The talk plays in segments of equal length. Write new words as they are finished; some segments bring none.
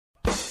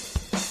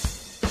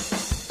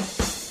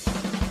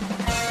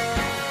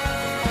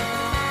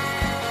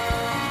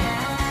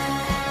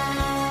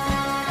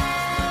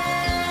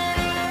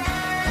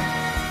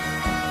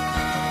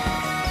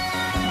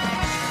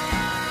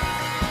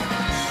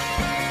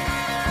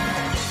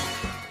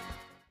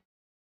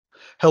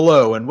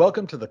Hello, and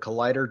welcome to the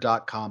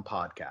Collider.com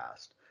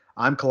podcast.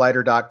 I'm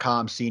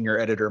Collider.com senior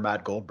editor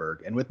Matt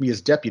Goldberg, and with me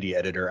is deputy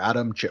editor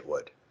Adam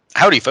Chitwood.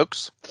 Howdy,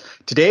 folks.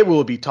 Today we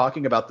will be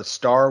talking about the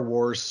Star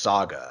Wars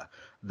Saga.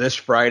 This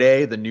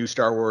Friday, the new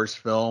Star Wars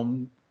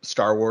film,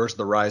 Star Wars: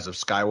 The Rise of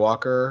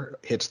Skywalker,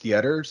 hits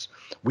theaters.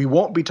 We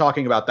won't be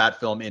talking about that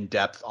film in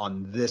depth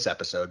on this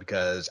episode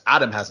because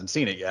Adam hasn't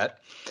seen it yet.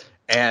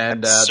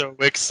 And I'm so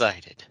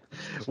excited.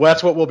 Well,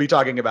 that's what we'll be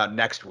talking about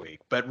next week.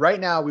 But right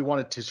now, we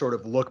wanted to sort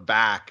of look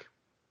back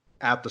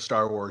at the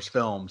Star Wars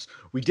films.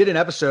 We did an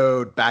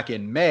episode back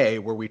in May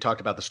where we talked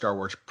about the Star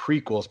Wars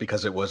prequels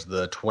because it was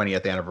the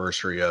 20th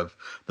anniversary of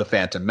The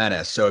Phantom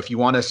Menace. So if you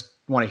want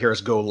to hear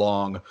us go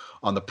long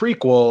on the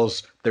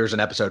prequels, there's an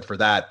episode for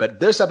that. But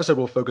this episode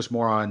will focus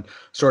more on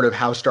sort of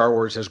how Star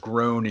Wars has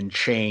grown and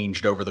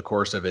changed over the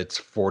course of its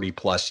 40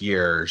 plus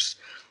years.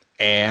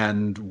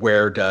 And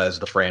where does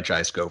the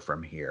franchise go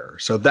from here?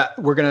 So that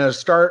we're going to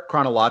start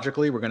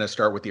chronologically. We're going to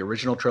start with the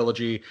original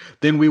trilogy.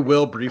 Then we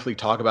will briefly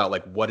talk about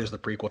like what is the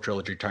prequel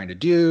trilogy trying to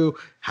do?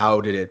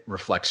 How did it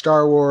reflect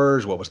Star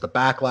Wars? What was the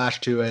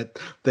backlash to it?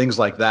 Things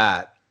like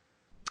that.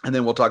 And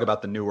then we'll talk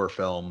about the newer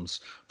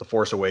films, The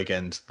Force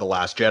Awakens, The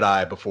Last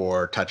Jedi,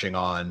 before touching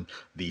on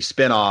the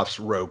spin-offs,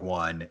 Rogue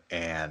One,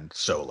 and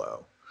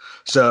Solo.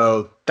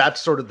 So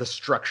that's sort of the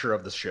structure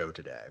of the show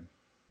today.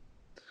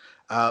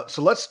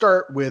 So let's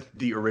start with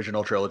the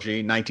original trilogy,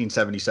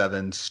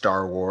 1977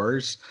 Star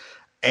Wars.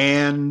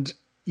 And,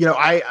 you know,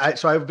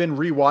 I've been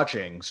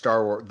rewatching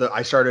Star Wars.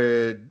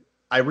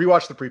 I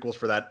rewatched the prequels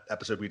for that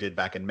episode we did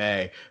back in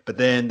May. But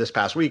then this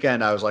past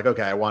weekend, I was like,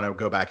 okay, I want to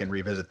go back and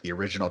revisit the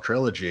original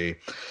trilogy.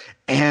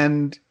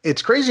 And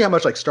it's crazy how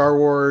much like Star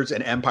Wars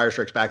and Empire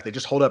Strikes Back, they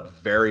just hold up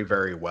very,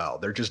 very well.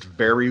 They're just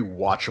very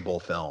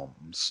watchable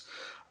films.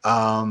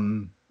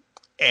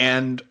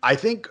 And I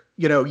think,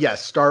 you know,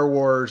 yes, Star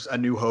Wars: A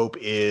New Hope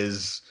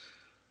is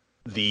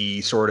the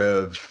sort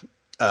of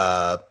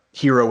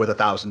hero with a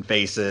thousand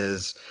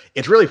faces.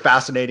 It's really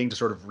fascinating to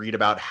sort of read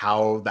about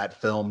how that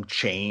film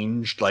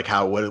changed, like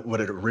what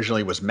it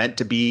originally was meant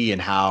to be,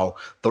 and how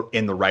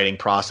in the writing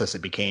process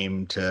it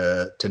became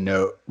to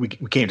know we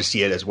came to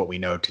see it as what we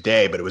know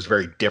today. But it was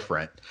very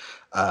different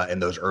in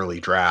those early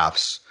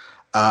drafts.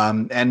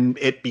 And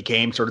it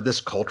became sort of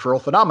this cultural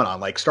phenomenon.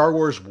 Like Star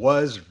Wars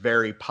was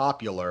very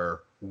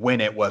popular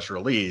when it was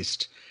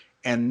released.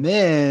 And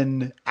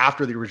then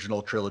after the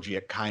original trilogy,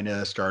 it kind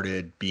of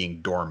started being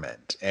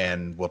dormant.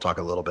 And we'll talk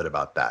a little bit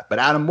about that. But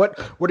Adam, what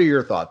are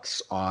your thoughts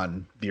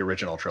on the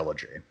original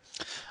trilogy?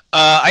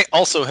 I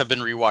also have been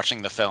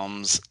rewatching the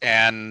films,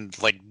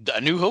 and like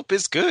A New Hope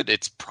is good.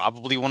 It's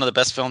probably one of the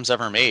best films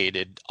ever made.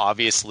 It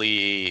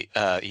obviously,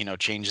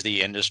 changed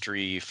the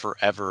industry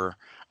forever.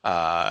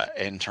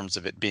 In terms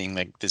of it being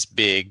like this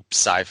big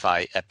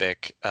sci-fi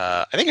epic.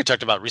 I think I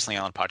talked about recently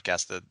on the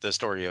podcast the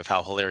story of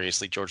how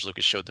hilariously George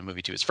Lucas showed the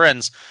movie to his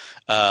friends,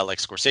 like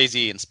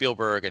Scorsese and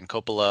Spielberg and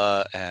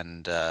Coppola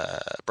and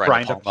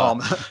Brian De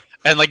Palma.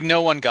 And like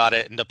no one got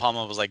it, and De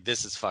Palma was like,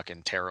 "This is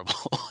fucking terrible."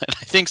 And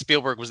I think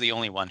Spielberg was the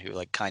only one who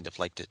like kind of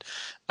liked it.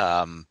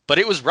 But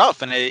it was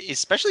rough, and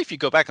especially if you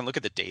go back and look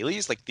at the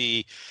dailies,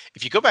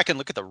 if you go back and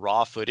look at the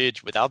raw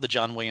footage without the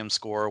John Williams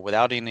score,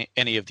 without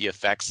any of the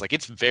effects, like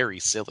it's very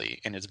silly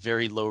and it's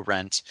very low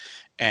rent,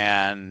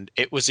 and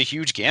it was a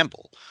huge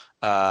gamble,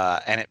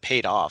 and it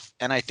paid off.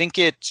 And I think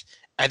it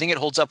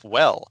holds up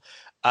well.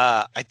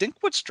 I think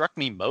what struck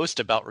me most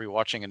about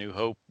rewatching A New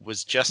Hope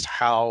was just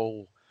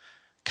how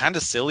kind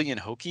of silly and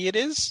hokey it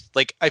is.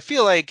 Like I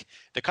feel like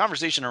the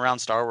conversation around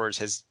Star Wars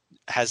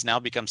has now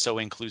become so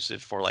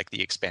inclusive for like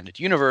the expanded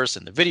universe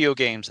and the video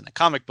games and the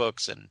comic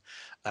books and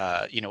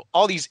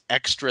all these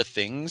extra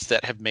things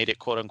that have made it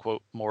quote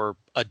unquote more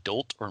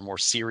adult or more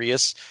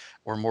serious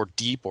or more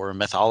deep or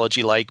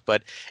mythology like.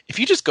 But if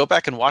you just go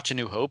back and watch A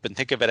New Hope and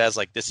think of it as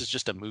like this is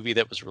just a movie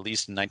that was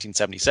released in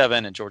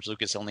 1977 and George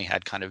Lucas only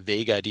had kind of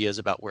vague ideas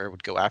about where it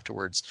would go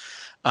afterwards,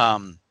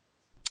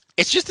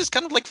 it's just this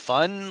kind of like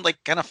fun,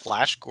 like kind of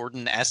Flash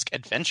Gordon-esque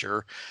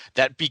adventure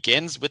that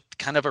begins with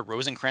kind of a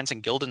Rosencrantz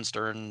and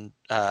Guildenstern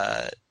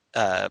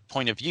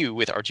point of view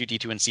with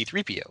R2-D2 and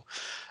C-3PO.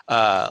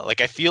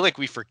 Like I feel like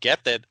we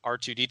forget that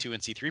R2-D2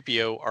 and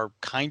C-3PO are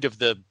kind of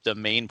the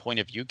main point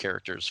of view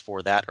characters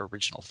for that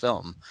original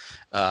film.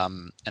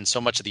 And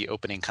so much of the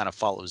opening kind of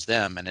follows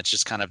them, and it's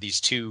just kind of these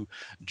two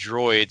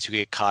droids who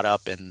get caught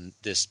up in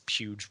this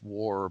huge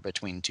war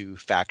between two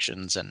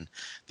factions and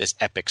this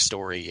epic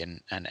story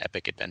and an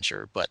epic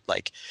adventure. But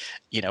like,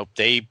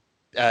 they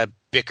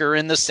bicker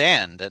in the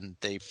sand and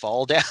they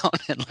fall down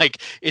and like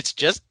it's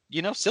just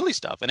silly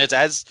stuff. And it's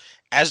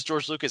as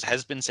George Lucas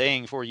has been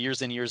saying for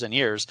years and years and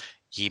years,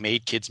 he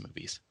made kids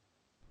movies.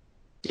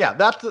 Yeah,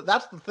 that's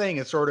the thing.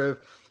 It's sort of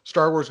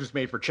Star Wars was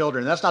made for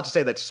children. That's not to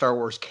say that Star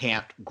Wars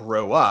can't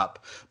grow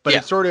up, but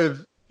it's sort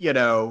of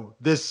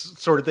this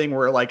sort of thing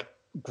where like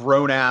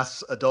grown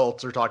ass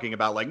adults are talking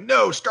about like,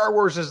 no, Star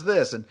Wars is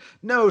this and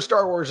no,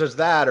 Star Wars is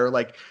that, or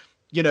like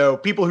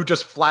people who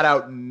just flat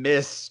out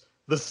miss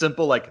the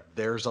simple, like,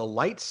 there's a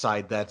light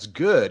side that's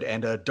good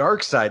and a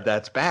dark side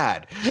that's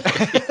bad.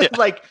 Yeah.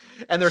 Like,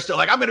 and they're still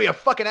like, I'm gonna be a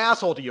fucking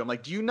asshole to you. I'm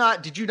like, did you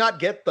not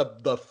get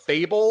the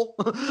fable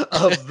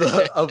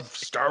of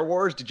Star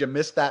Wars? Did you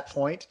miss that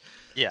point?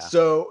 Yeah.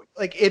 So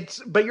like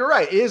but you're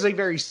right, it is a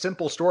very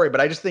simple story, but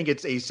I just think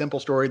it's a simple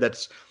story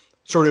that's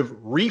sort of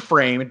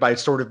reframed by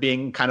sort of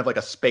being kind of like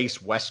a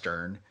space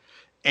western.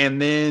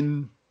 And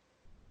then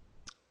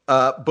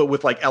but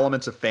with like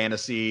elements of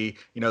fantasy,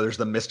 there's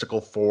the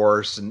mystical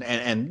force and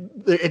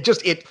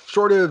it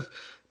sort of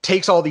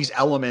takes all these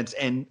elements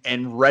and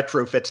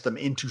retrofits them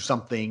into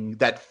something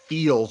that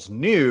feels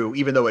new,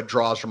 even though it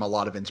draws from a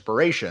lot of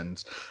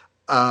inspirations.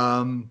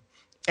 And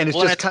it's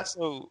just kind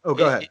of, oh,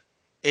 go ahead.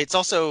 It's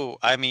also,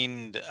 I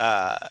mean,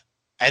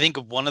 I think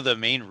one of the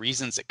main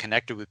reasons it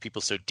connected with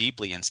people so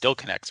deeply and still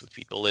connects with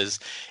people is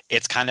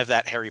it's kind of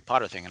that Harry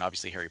Potter thing. And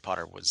obviously Harry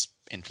Potter was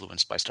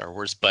influenced by Star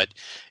Wars, but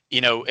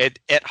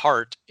at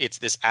heart, it's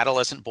this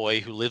adolescent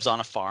boy who lives on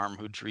a farm,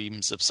 who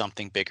dreams of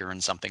something bigger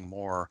and something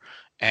more,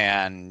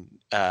 and,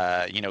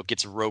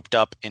 gets roped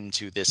up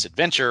into this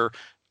adventure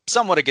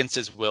somewhat against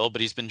his will,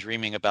 but he's been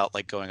dreaming about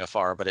like going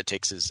afar, but it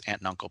takes his aunt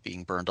and uncle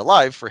being burned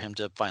alive for him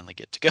to finally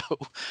get to go.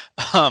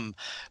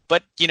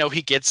 But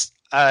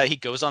he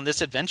goes on this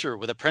adventure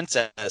with a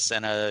princess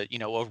and a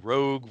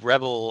rogue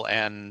rebel,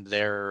 and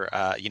they're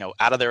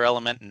out of their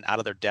element and out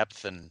of their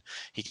depth, and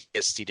he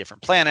gets to see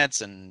different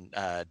planets and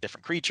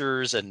different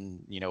creatures,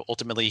 and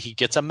ultimately he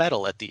gets a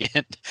medal at the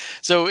end.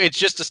 So it's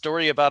just a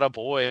story about a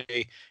boy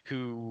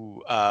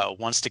who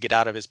wants to get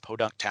out of his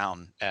podunk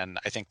town, and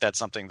I think that's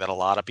something that a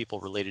lot of people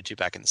related to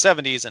back in the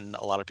 70s, and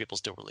a lot of people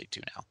still relate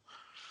to now.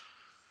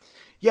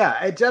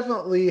 Yeah, it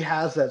definitely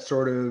has that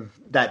sort of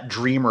that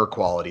dreamer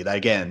quality. That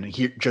again,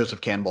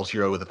 Joseph Campbell's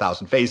Hero with a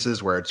Thousand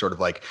Faces, where it's sort of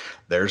like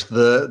there's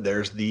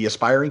the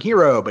aspiring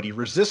hero, but he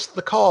resists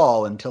the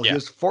call until he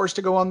is forced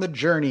to go on the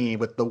journey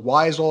with the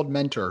wise old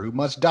mentor who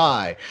must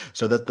die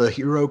so that the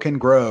hero can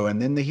grow,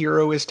 and then the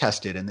hero is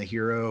tested, and the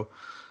hero,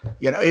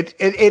 it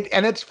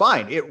and it's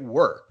fine, it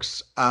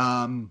works.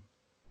 But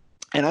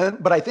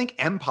I think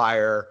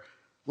Empire.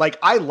 Like,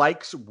 I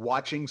like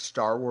watching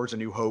Star Wars A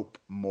New Hope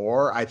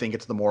more. I think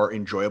it's the more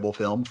enjoyable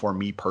film for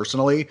me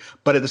personally.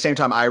 But at the same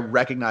time, I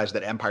recognize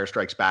that Empire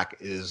Strikes Back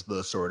is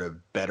the sort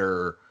of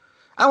better,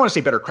 I don't want to say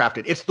better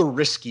crafted. It's the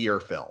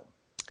riskier film.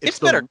 It's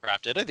better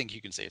crafted. I think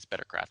you can say it's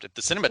better crafted.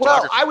 The cinematography.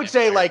 Well, I would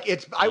say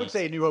I would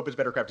say A New Hope is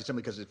better crafted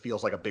simply because it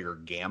feels like a bigger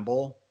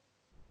gamble,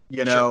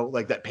 Sure.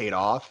 like that paid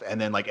off.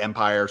 And then like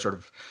Empire sort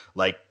of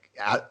like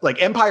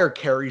Empire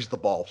carries the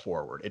ball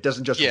forward. It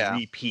doesn't just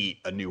repeat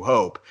A New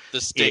Hope. The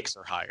stakes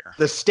are higher.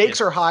 The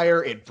stakes are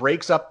higher. It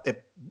breaks up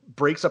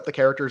the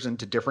characters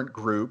into different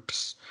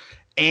groups,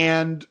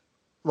 and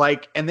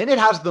then it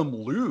has them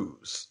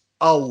lose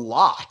a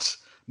lot.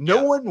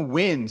 No one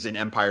wins in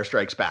Empire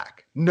Strikes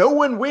Back. No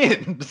one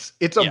wins.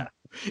 It's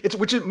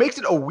which makes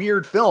it a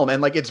weird film,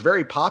 and like it's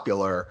very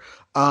popular.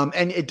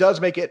 And it does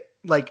make it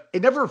like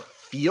it never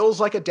feels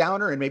like a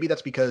downer, and maybe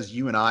that's because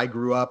you and I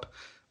grew up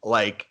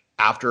like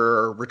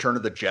after Return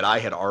of the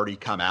Jedi had already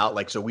come out.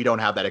 Like, so we don't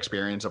have that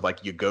experience of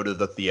like, you go to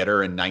the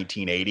theater in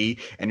 1980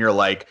 and you're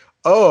like,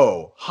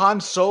 oh,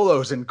 Han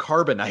Solo's in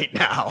Carbonite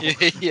now.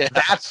 Yeah.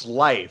 That's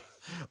life.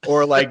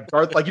 Or like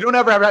Darth, like you don't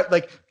ever have,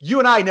 like you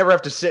and I never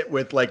have to sit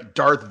with like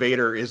Darth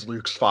Vader is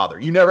Luke's father.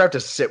 You never have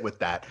to sit with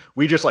that.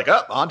 We just like,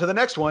 on to the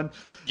next one.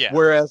 Yeah.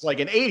 Whereas like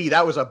in 80,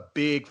 that was a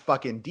big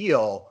fucking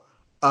deal.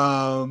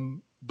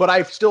 But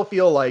I still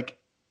feel like,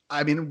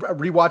 I mean,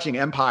 rewatching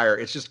Empire,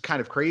 it's just kind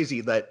of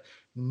crazy that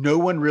no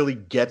one really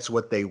gets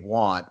what they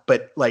want,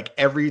 but like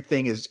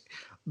everything is,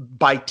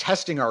 by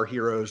testing our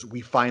heroes,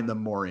 we find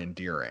them more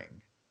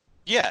endearing.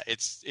 Yeah,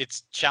 it's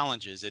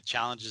challenges. It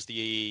challenges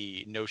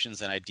the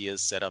notions and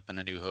ideas set up in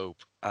A New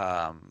Hope.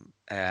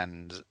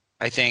 And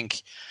I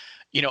think,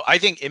 I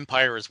think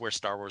Empire is where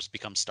Star Wars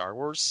becomes Star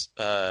Wars.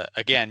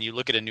 Again, you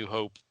look at A New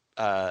Hope,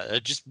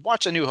 just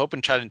watch A New Hope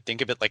and try to think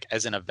of it like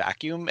as in a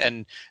vacuum,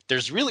 and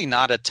there's really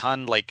not a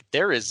ton, like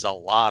there is a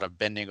lot of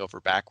bending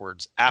over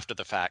backwards after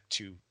the fact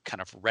to kind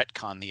of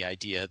retcon the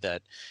idea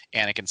that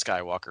Anakin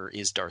Skywalker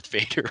is Darth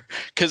Vader,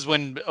 because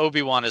when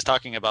Obi-Wan is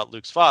talking about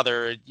Luke's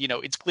father,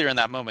 it's clear in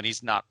that moment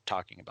he's not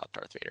talking about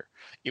Darth Vader.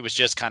 It was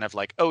just kind of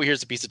like, oh,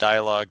 here's a piece of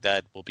dialogue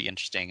that will be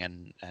interesting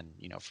and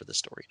for the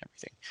story and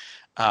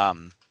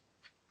everything.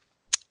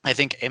 I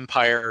think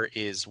Empire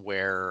is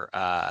where,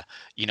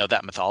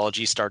 that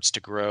mythology starts to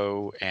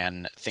grow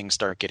and things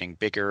start getting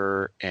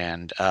bigger.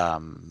 And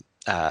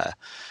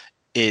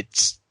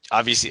it's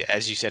obviously,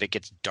 as you said, it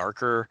gets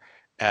darker.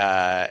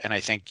 And I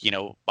think,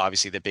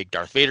 obviously the big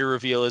Darth Vader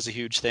reveal is a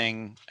huge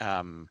thing.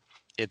 I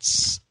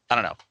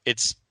don't know.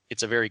 It's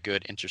a very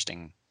good,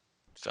 interesting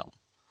film.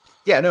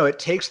 Yeah, no, it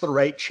takes the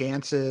right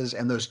chances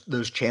and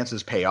those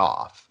chances pay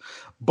off.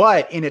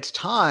 But in its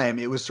time,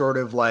 it was sort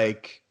of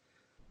like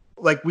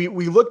we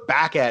look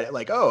back at it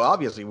like, oh,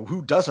 obviously,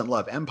 who doesn't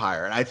love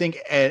Empire? And I think,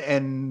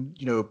 and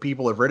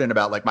people have written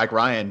about like Mike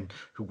Ryan,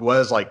 who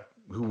was like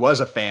who was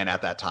a fan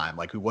at that time,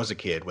 like who was a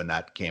kid when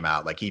that came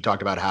out, like he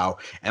talked about how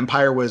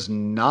Empire was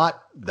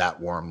not that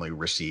warmly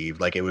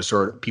received. Like it was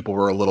sort of, people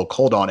were a little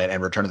cold on it,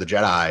 and Return of the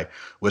Jedi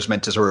was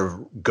meant to sort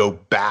of go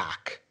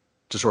back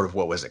to sort of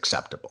what was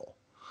acceptable.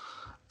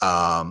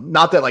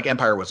 Not that like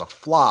Empire was a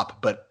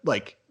flop, but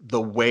like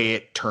the way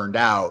it turned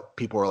out,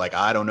 people were like,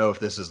 I don't know if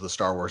this is the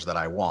Star Wars that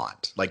I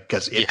want. Like,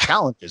 because it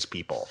challenges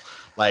people.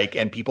 Like,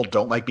 and people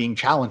don't like being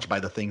challenged by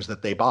the things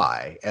that they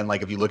buy. And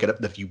like, if you look at it,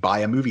 if you buy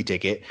a movie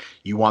ticket,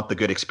 you want the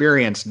good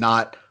experience,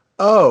 not,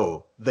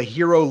 oh, the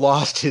hero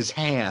lost his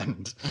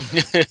hand.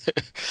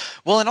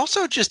 Well, and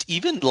also just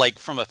even like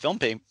from a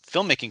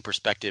filmmaking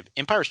perspective,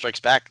 Empire Strikes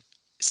Back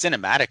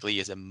cinematically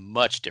is a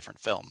much different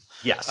film.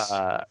 Yes.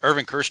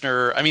 Irvin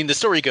Kershner, I mean, the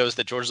story goes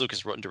that George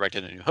Lucas wrote and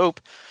directed A New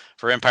Hope.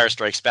 For Empire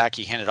Strikes Back,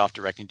 he handed off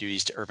directing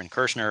duties to Irvin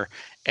Kershner,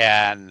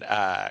 and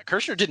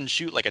Kershner didn't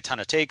shoot like a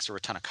ton of takes or a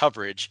ton of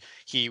coverage.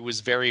 He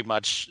was very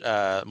much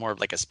more of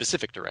like a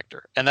specific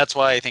director, and that's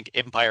why I think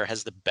Empire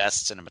has the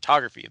best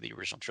cinematography of the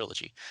original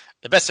trilogy,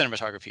 the best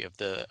cinematography of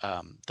the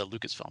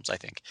Lucasfilms. I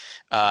think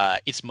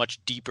it's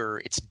much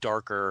deeper, it's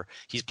darker.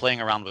 He's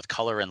playing around with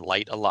color and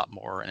light a lot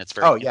more, and it's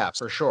very. Oh yeah,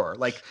 for sure.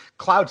 Like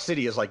Cloud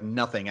City is like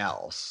nothing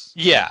else.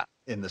 Yeah.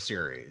 In the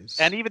series,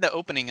 and even the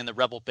opening in the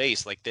Rebel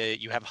base, like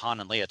you have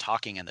Han and Leia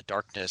talking in the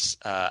darkness,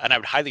 and I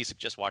would highly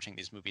suggest watching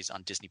these movies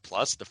on Disney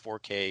Plus, the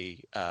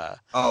 4K.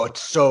 Oh,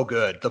 it's so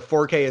good. The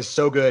 4K is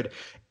so good,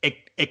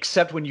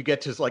 except when you get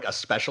to like a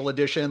special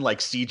edition, like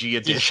CG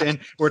edition,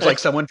 where it's like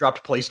someone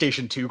dropped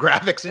PlayStation 2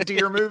 graphics into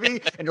your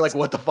movie, and you're like,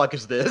 what the fuck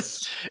is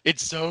this?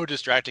 It's so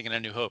distracting in A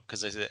New Hope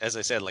because, as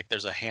I said, like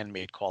there's a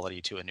handmade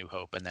quality to A New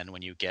Hope, and then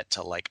when you get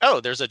to like,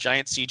 oh, there's a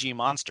giant CG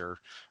monster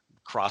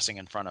crossing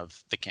in front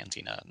of the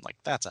cantina, and like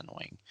that's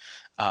annoying.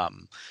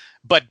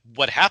 But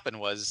what happened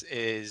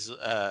is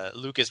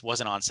Lucas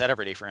wasn't on set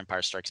every day for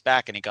Empire Strikes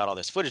Back, and he got all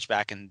this footage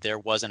back, and there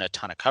wasn't a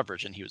ton of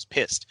coverage, and he was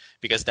pissed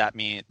because that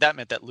meant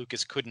that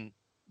Lucas couldn't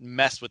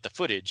mess with the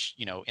footage,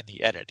 in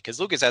the edit, because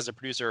Lucas, as a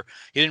producer,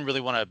 he didn't really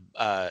want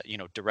to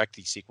direct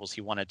these sequels. He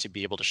wanted to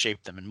be able to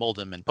shape them and mold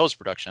them in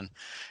post-production.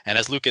 And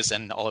as Lucas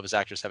and all of his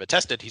actors have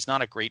attested, he's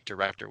not a great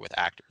director with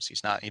actors.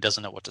 He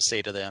doesn't know what to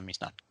say to them. He's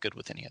not good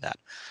with any of that.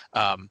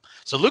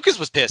 So Lucas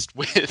was pissed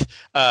with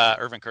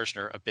Irvin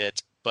Kershner a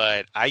bit,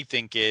 but I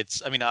think I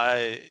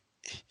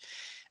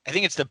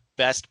think it's the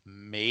best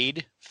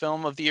made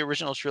film of the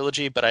original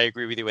trilogy, but I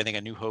agree with you. I think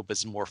A New Hope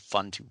is more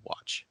fun to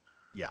watch.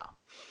 Yeah.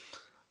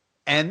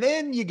 And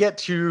then you get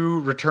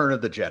to Return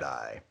of the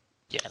Jedi.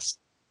 Yes.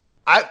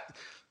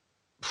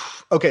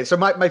 Okay, so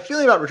my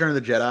feeling about Return of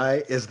the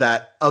Jedi is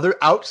that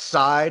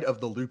outside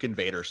of the Luke and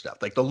Vader stuff,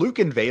 like the Luke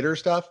and Vader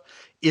stuff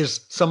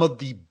is some of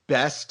the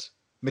best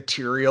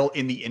material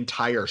in the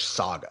entire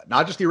saga,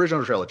 not just the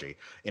original trilogy,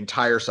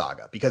 entire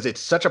saga, because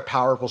it's such a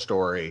powerful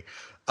story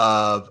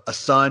of a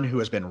son who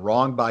has been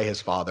wronged by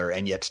his father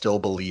and yet still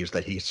believes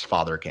that his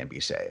father can be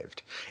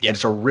saved. Yeah. And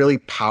it's a really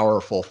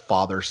powerful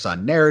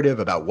father-son narrative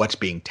about what's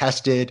being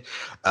tested,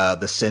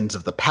 the sins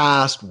of the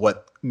past,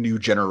 what new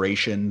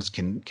generations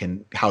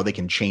can how they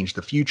can change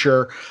the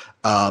future.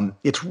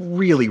 It's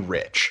really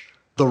rich.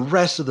 The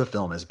rest of the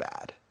film is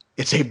bad.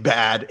 It's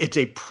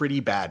a pretty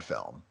bad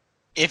film.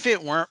 If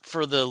it weren't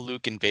for the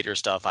Luke and Vader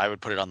stuff, I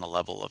would put it on the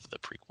level of the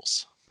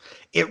prequels.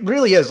 It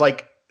really is.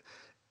 Like,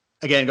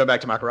 again, going back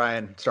to Mark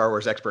Ryan, Star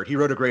Wars expert, he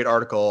wrote a great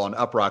article on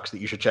Uproxx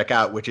that you should check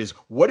out, which is,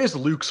 what is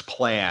Luke's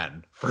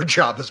plan for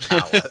Jabba's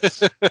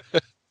palace?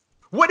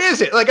 What is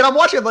it? Like, and I'm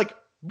watching, I'm like,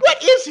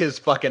 what is his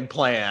fucking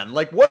plan?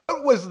 Like, what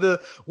was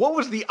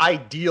the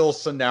ideal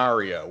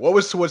scenario? What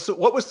was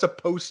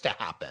supposed to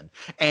happen?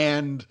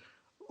 And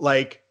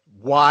like,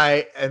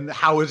 why and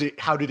how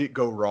did it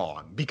go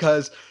wrong?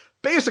 Because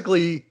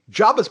basically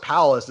Jabba's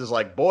palace is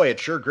like, boy,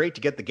 it's sure great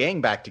to get the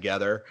gang back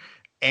together.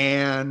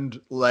 And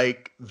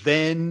like,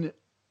 then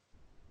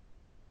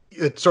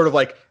it's sort of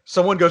like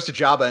someone goes to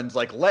Jabba and is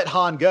like, let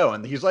Han go.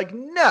 And he's like,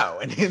 no.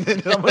 And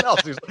then someone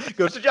else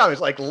goes to Jabba. He's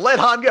like, let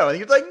Han go. And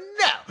he's like,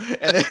 no.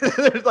 And then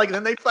there's like,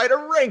 then they fight a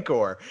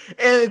Rancor.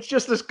 And it's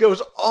just, this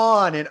goes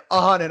on and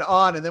on and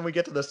on. And then we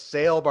get to the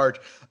sail barge.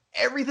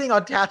 Everything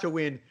on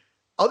Tatooine,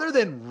 other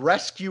than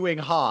rescuing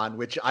Han,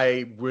 which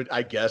I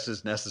guess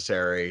is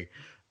necessary,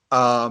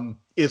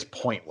 is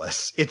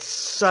pointless. It's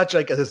such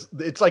like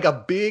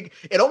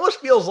it almost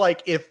feels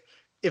like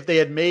if they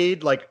had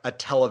made like a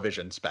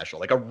television special,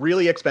 like a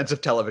really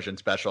expensive television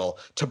special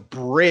to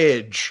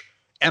bridge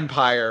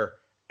Empire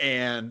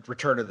and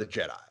Return of the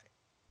Jedi,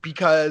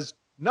 because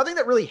nothing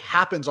that really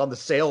happens on the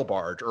sail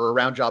barge or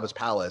around Jabba's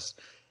palace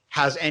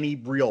has any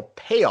real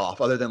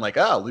payoff other than like,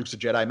 oh, Luke's a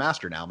Jedi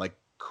Master now. I'm like,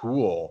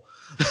 cool.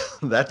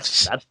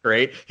 That's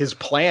great. His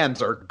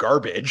plans are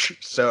garbage,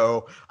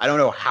 so I don't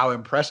know how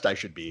impressed I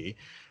should be.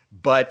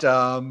 But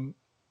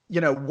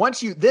once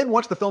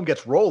the film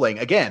gets rolling,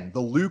 again, the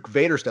Luke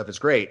Vader stuff is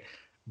great.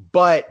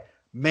 But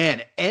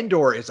man,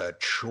 Endor is a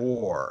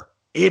chore.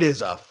 It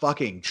is a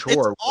fucking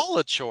chore. It's all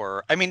a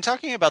chore. I mean,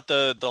 talking about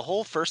the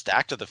whole first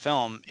act of the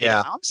film, it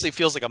honestly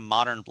feels like a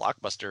modern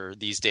blockbuster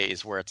these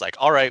days, where it's like,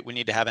 all right, we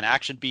need to have an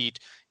action beat.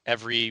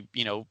 every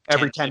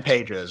Every 10 10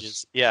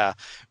 pages. Yeah,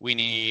 we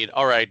need,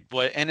 all right,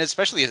 what, and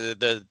especially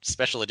the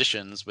special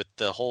editions with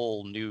the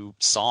whole new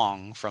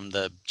song from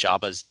the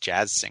Jabba's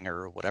jazz singer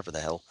or whatever the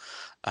hell.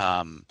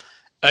 um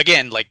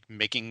Again, like,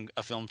 making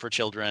a film for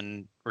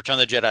children, Return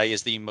of the Jedi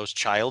is the most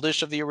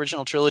childish of the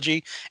original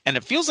trilogy, and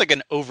it feels like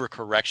an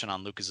overcorrection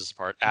on Lucas's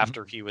part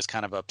after he was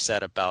kind of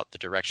upset about the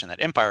direction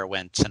that Empire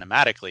went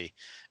cinematically.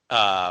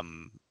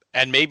 um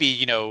and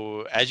maybe,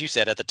 as you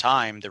said at the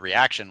time, the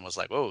reaction was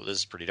like, "Whoa, this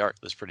is pretty dark.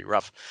 This is pretty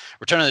rough."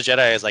 Return of the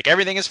Jedi is like,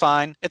 everything is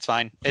fine. It's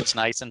fine. It's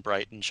nice and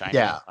bright and shiny and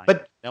Yeah, fine.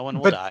 but No one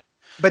will but die.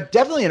 but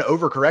definitely an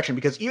overcorrection,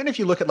 because even if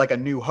you look at like A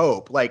New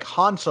Hope, like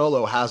Han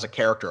Solo has a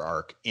character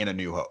arc in A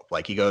New Hope.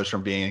 Like he goes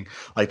from being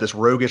like this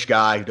roguish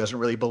guy who doesn't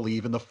really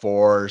believe in the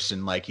Force,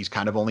 and like he's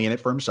kind of only in it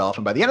for himself.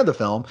 And by the end of the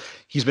film,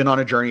 he's been on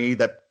a journey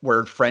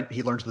where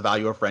he learns the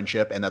value of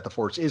friendship and that the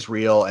Force is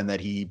real and that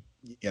he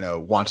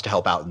wants to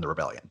help out in the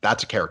rebellion.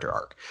 That's a character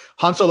arc.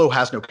 Han Solo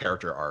has no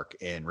character arc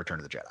in Return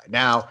of the Jedi.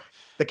 Now,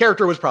 the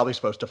character was probably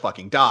supposed to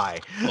fucking die.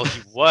 Well,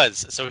 he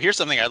was. So here's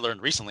something I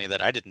learned recently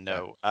that I didn't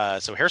know.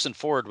 So Harrison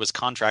Ford was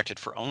contracted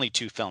for only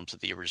 2 films of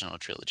the original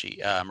trilogy.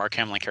 Mark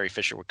Hamill and Carrie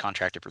Fisher were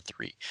contracted for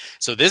 3.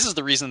 So this is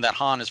the reason that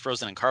Han is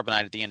frozen in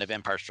carbonite at the end of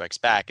Empire Strikes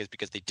Back, is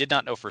because they did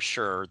not know for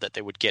sure that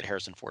they would get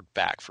Harrison Ford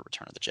back for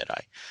Return of the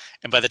Jedi.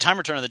 And by the time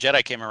Return of the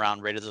Jedi came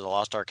around, Raiders of the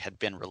Lost Ark had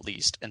been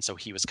released, and so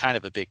he was kind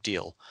of a big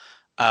deal.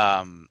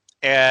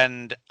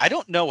 And I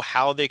don't know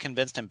how they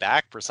convinced him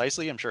back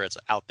precisely. I'm sure it's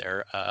out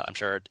there. I'm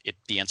sure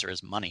the answer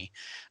is money.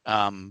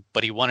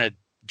 But he wanted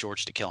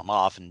George to kill him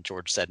off, and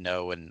George said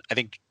no. And I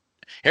think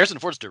Harrison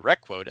Ford's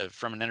direct quote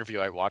from an interview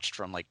I watched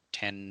from like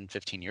 10,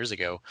 15 years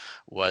ago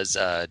was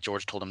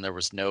George told him there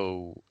was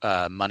no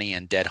money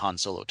in dead Han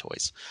Solo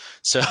toys.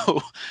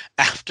 So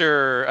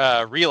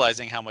after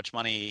realizing how much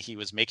money he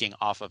was making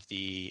off of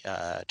the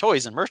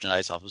toys and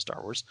merchandise off of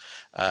Star Wars,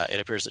 it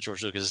appears that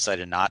George Lucas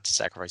decided not to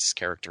sacrifice his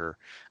character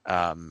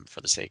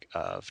for the sake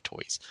of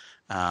toys.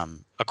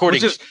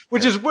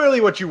 Which is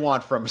really what you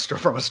want from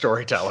a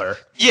storyteller.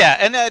 Yeah,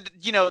 and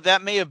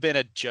that may have been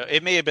a joke.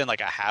 It may have been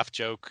like a half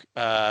joke.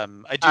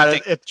 I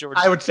think George.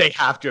 I would say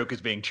half joke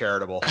is being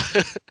charitable.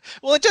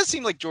 Well, it does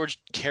seem like George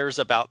cares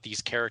about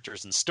these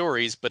characters and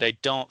stories, but I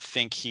don't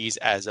think he's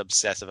as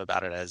obsessive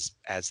about it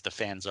as the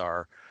fans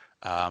are.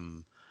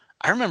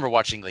 I remember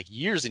watching like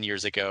years and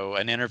years ago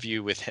an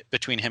interview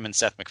between him and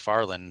Seth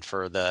MacFarlane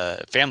for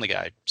the Family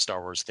Guy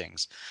Star Wars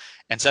things,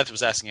 and Seth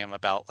was asking him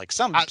about like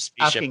some spaceship.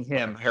 Asking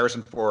him,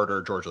 Harrison Ford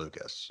or George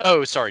Lucas?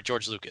 Oh, sorry,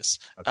 George Lucas.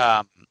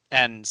 Okay.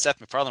 And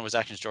Seth MacFarlane was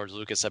asking George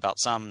Lucas about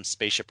some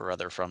spaceship or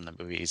other from the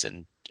movies,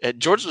 and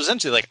George was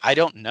essentially like, "I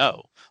don't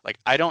know. Like,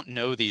 I don't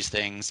know these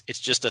things. It's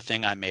just a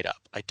thing I made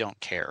up. I don't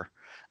care.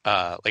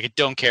 Like, I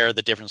don't care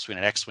the difference between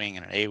an X-wing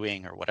and an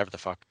A-wing or whatever the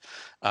fuck."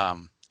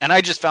 And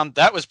I just found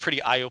that was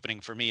pretty eye-opening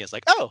for me. It's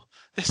like, oh,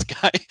 this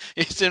guy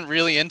isn't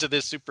really into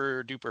this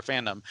super duper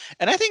fandom.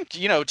 And I think,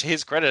 to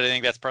his credit, I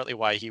think that's partly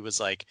why he was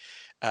like,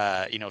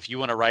 if you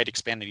want to write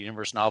expanded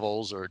universe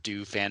novels or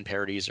do fan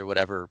parodies or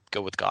whatever,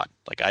 go with God.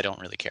 Like, I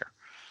don't really care.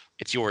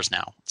 It's yours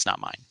now. It's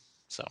not mine.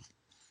 So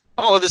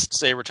all of this to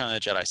say, Return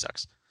of the Jedi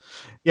sucks.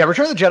 Yeah,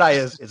 Return of the Jedi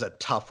is a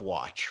tough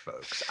watch,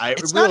 folks.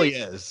 It really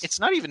is. It's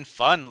not even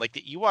fun. Like,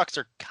 the Ewoks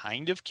are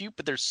kind of cute,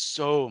 but there's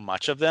so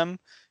much of them.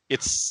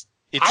 It's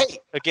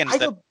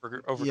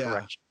overcorrection.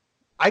 Yeah.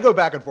 I go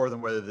back and forth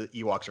on whether the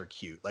Ewoks are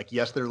cute. Like,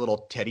 yes, they're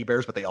little teddy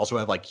bears, but they also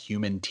have like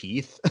human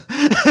teeth.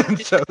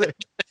 So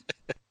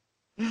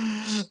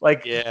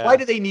like, yeah. Why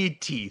do they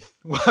need teeth?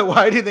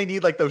 Why do they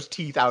need like those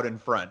teeth out in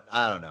front?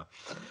 I don't know.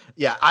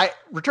 Yeah,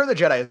 Return of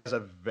the Jedi is a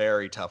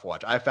very tough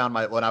watch.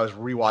 When I was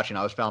rewatching,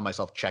 I found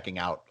myself checking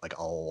out like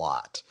a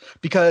lot,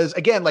 because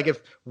again, like,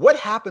 what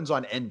happens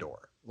on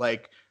Endor,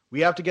 like, we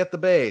have to get the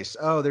base.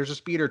 Oh, there's a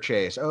speeder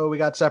chase. Oh, we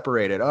got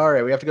separated. All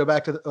right, we have to go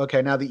back to okay,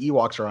 now the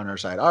Ewoks are on our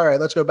side. All right,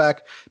 let's go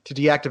back to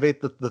deactivate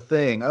the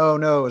thing. Oh,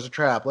 no, it was a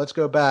trap. Let's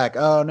go back.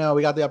 Oh, no,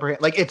 we got the upper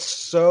hand. Like, it's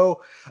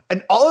so...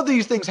 And all of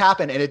these things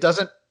happen, and it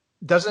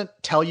doesn't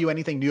tell you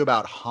anything new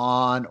about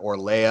Han or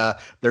Leia.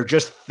 They're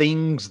just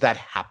things that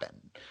happen.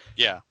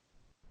 Yeah.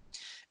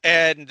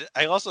 And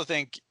I also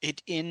think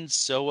it ends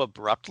so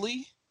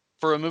abruptly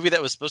for a movie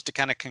that was supposed to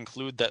kind of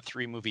conclude that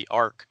 3-movie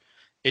arc.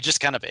 It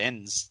just kind of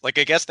ends. Like,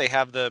 I guess they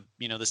have the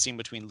scene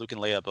between Luke and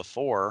Leia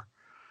before,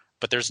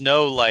 but there's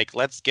no like,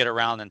 let's get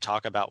around and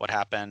talk about what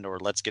happened, or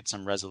let's get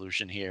some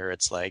resolution here.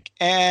 It's like,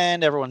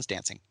 and everyone's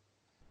dancing.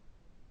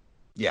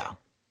 Yeah.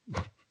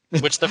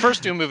 Which the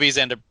first 2 movies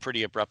end up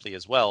pretty abruptly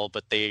as well,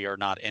 but they are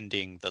not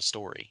ending the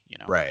story,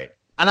 Right.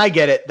 And I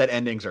get it that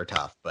endings are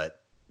tough,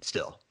 but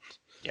still.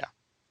 Yeah.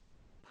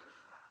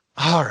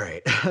 All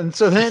right. And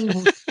so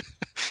then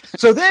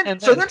So then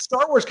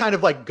Star Wars kind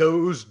of like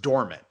goes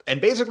dormant,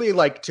 and basically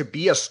like to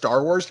be a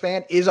Star Wars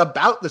fan is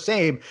about the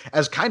same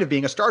as kind of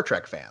being a Star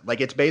Trek fan.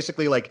 Like, it's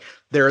basically like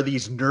there are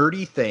these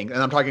nerdy things,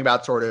 and I'm talking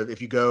about sort of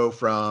if you go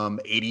from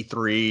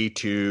 83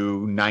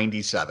 to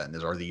 97,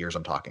 those are the years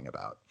I'm talking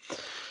about.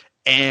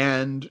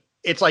 And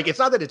it's like, it's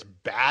not that it's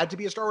bad to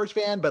be a Star Wars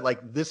fan, but like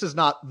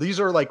these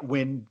are like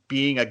when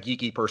being a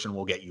geeky person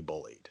will get you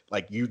bullied.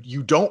 Like you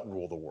don't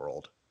rule the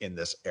world in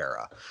this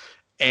era.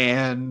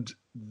 And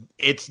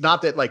it's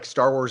not that like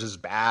Star Wars is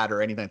bad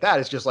or anything like that.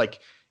 It's just like,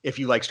 if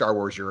you like Star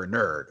Wars, you're a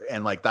nerd,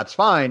 and like, that's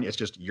fine. It's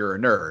just, you're a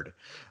nerd.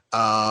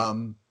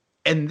 And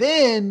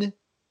then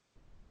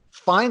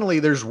finally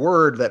there's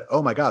word that,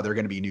 oh my God, there are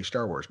going to be new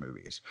Star Wars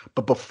movies.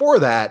 But before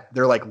that,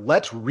 they're like,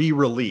 let's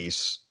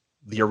re-release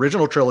the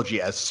original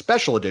trilogy as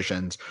special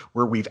editions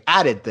where we've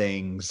added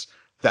things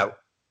that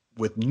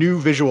with new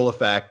visual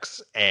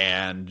effects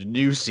and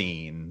new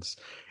scenes.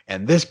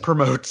 And this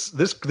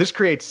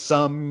creates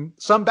some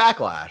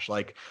backlash.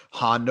 Like,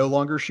 Han no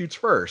longer shoots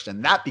first,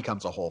 and that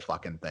becomes a whole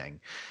fucking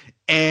thing.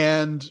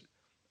 And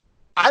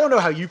I don't know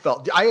how you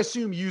felt. I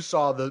assume you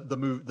saw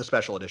the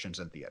special editions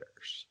in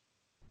theaters.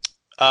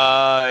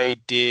 I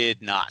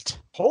did not.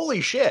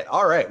 Holy shit.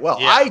 All right. Well,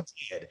 yeah.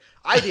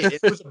 I did.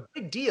 It was a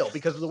big deal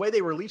because of the way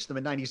they released them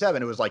in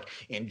 97. It was like,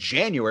 in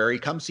January,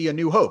 come see A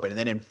New Hope. And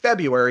then in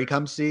February,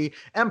 come see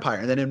Empire.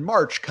 And then in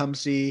March, come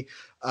see,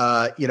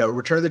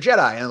 Return of the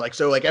Jedi. And like,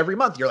 so like every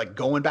month you're like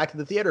going back to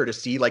the theater to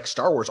see like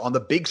Star Wars on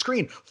the big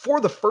screen for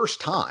the first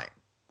time.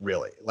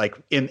 Really, like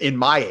in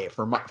my age,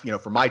 for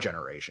my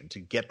generation, to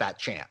get that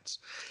chance.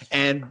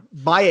 And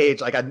my age,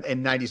 like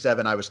in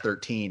 97, I was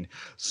 13.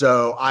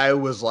 So I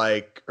was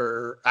like,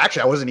 or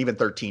actually I wasn't even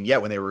 13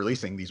 yet when they were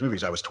releasing these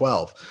movies. I was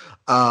 12.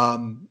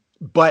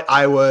 But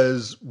I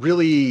was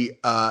really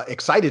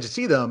excited to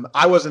see them.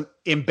 I wasn't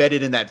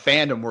embedded in that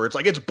fandom where it's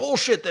like, it's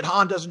bullshit that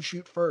Han doesn't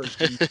shoot first.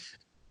 And,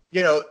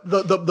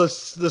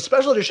 the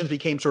special editions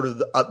became sort of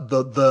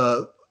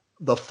the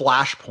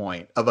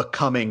flashpoint of a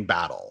coming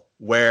battle,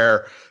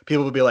 where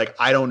people would be like,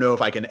 I don't know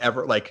if I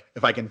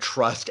can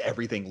trust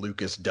everything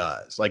Lucas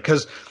does. Like,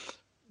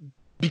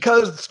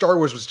 because Star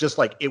Wars was just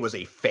like, it was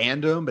a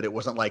fandom, but it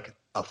wasn't like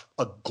a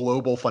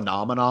global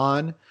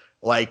phenomenon.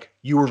 Like,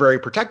 you were very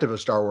protective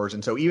of Star Wars.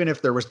 And so even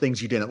if there was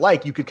things you didn't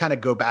like, you could kind of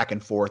go back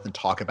and forth and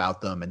talk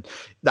about them. And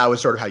that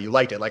was sort of how you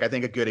liked it. Like, I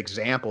think a good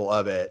example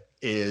of it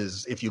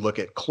is if you look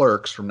at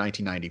Clerks from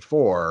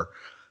 1994,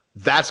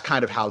 that's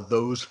kind of how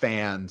those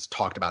fans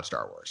talked about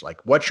Star Wars.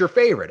 Like, what's your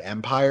favorite?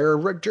 Empire,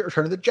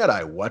 Return of the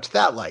Jedi? What's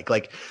that like?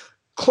 Like,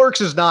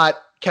 Clerks is not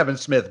Kevin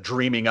Smith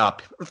dreaming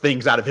up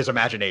things out of his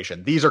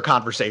imagination. These are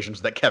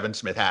conversations that Kevin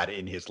Smith had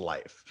in his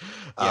life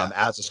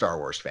as a Star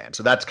Wars fan.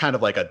 So that's kind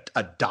of like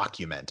a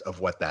document of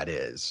what that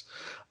is.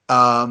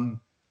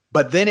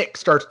 But then it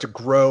starts to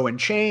grow and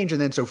change. And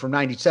then so from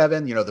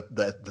 97,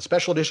 the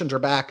special editions are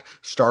back.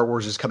 Star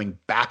Wars is coming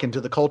back into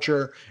the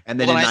culture. And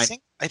then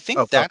I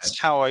think that's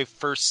how I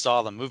first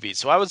saw the movie.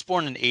 So I was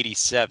born in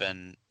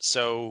 87.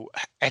 So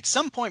at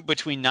some point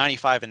between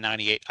 95 and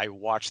 98, I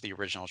watched the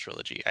original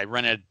trilogy. I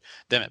rented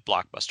them at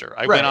Blockbuster.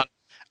 I went on.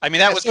 I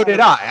mean, so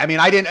did I. I mean,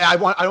 I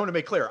want to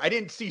make clear, I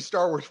didn't see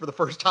Star Wars for the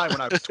first time when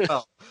I was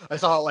 12. I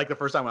saw it like the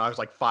first time when I was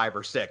like 5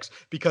 or 6,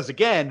 because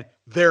again,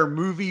 they're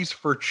movies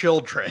for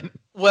children.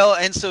 Well,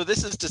 and so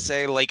this is to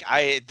say, like,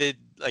 I did,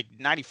 like,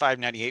 95,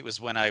 98 was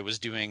when I was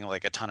doing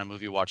like a ton of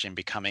movie watching,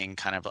 becoming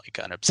kind of like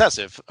an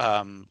obsessive,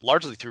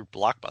 largely through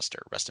Blockbuster,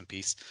 rest in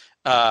peace.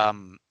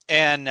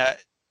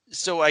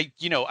 So I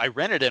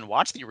rented and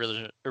watched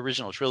the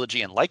original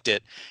trilogy and liked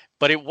it,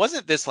 but it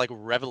wasn't this like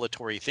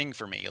revelatory thing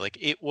for me. Like,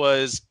 it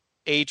was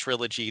a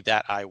trilogy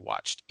that I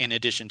watched in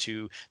addition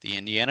to the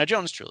Indiana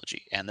Jones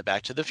trilogy and the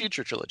Back to the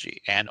Future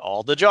trilogy and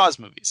all the Jaws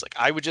movies. Like,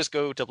 I would just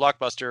go to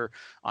Blockbuster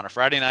on a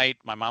Friday night.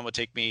 My mom would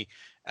take me,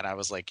 and I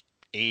was like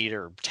 8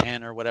 or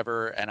 10 or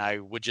whatever, and I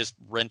would just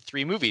rent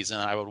 3 movies and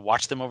I would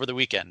watch them over the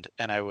weekend.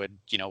 And I would,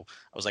 I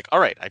was like, all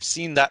right, I've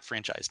seen that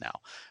franchise now.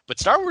 But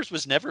Star Wars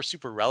was never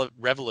super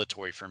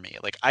revelatory for me.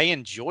 Like, I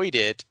enjoyed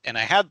it, and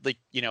I had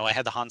I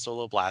had the Han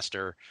Solo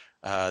blaster.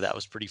 That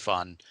was pretty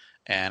fun.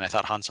 And I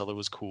thought Han Solo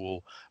was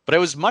cool, but I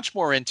was much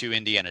more into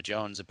Indiana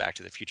Jones and Back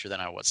to the Future than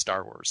I was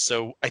Star Wars.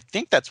 So I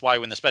think that's why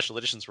when the special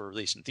editions were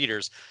released in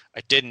theaters, I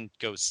didn't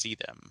go see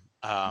them.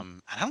 I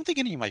don't think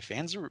any of my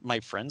friends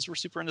were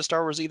super into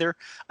Star Wars either.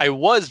 I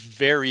was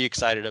very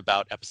excited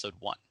about Episode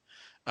 1.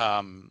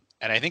 And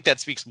I think that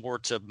speaks more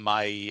to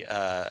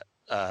my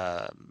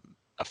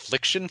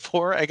affliction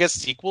for, I guess,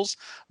 sequels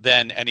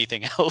than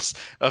anything else,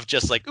 of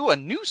just like, ooh, a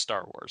new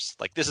Star Wars.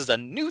 Like, this is a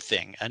new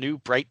thing, a new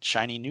bright,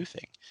 shiny new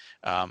thing.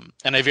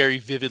 And I very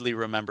vividly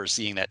remember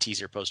seeing that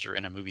teaser poster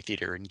in a movie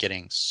theater and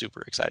getting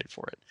super excited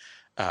for it.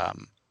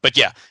 But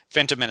yeah,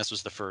 Phantom Menace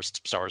was the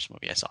first Star Wars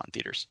movie I saw in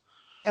theaters.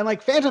 And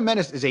like, Phantom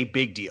Menace is a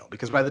big deal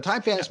because by the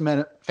time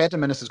Phantom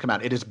Menace has come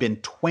out, it has been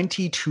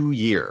 22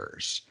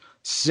 years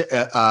since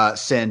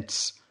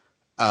since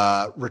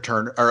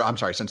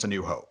A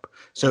New Hope.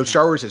 So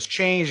Star Wars has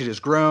changed, it has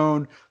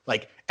grown,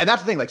 like, and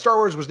that's the thing, like, Star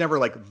Wars was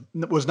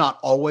not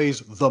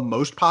always the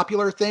most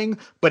popular thing,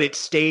 but it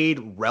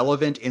stayed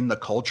relevant in the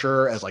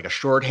culture as like a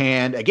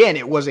shorthand. Again,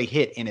 it was a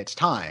hit in its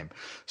time.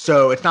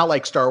 So it's not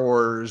like Star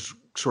Wars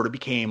sort of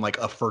became like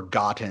a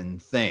forgotten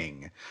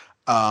thing.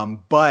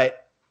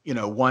 But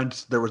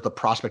once there was the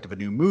prospect of a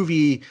new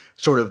movie,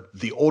 sort of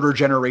the older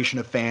generation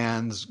of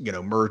fans,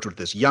 merged with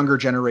this younger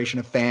generation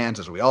of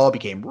fans as we all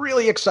became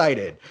really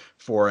excited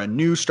for a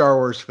new Star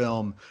Wars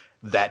film.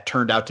 that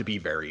turned out to be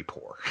very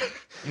poor.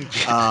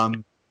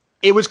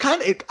 It was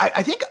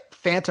I think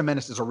Phantom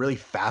Menace is a really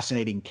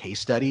fascinating case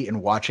study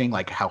in watching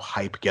like how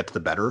hype gets the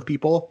better of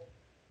people.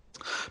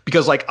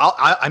 Because like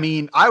I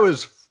mean I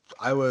was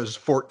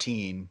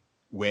 14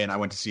 when I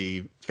went to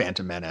see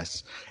Phantom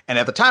Menace, and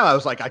at the time I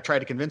was like I tried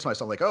to convince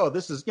myself like, oh,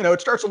 this is,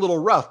 it starts a little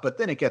rough but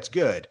then it gets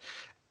good.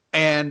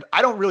 And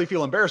I don't really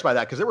feel embarrassed by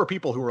that because there were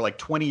people who were like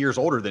 20 years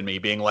older than me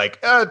being like,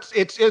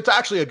 it's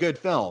actually a good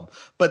film.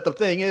 But the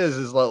thing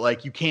is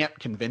like you can't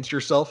convince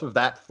yourself of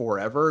that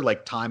forever.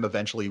 Like time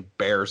eventually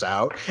bears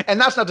out. And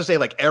that's not to say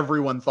like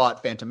everyone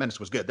thought Phantom Menace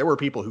was good. There were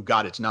people who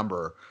got its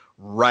number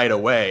right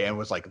away and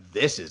was like,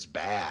 this is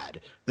bad.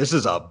 This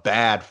is a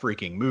bad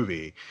freaking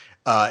movie.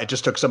 It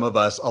just took some of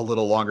us a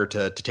little longer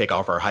to take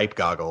off our hype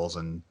goggles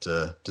and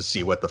to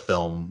see what the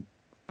film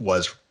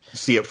was,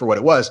 see it for what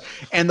it was.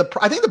 And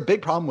I think the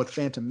big problem with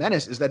Phantom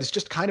Menace is that it's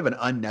just kind of an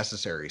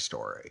unnecessary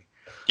story.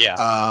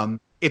 Yeah.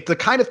 It's the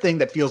kind of thing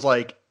that feels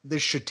like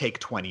this should take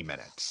 20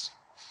 minutes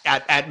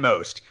at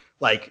most.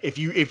 Like if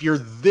you're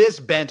this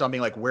bent on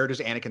being like, where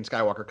does Anakin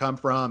Skywalker come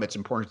from? It's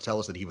important to tell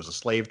us that he was a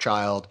slave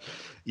child,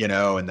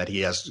 and that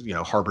he has,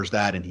 harbors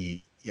that. And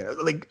he,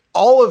 like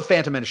all of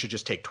Phantom Menace should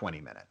just take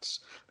 20 minutes.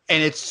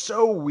 And it's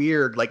so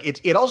weird. Like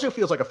it also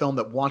feels like a film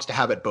that wants to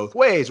have it both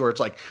ways, where it's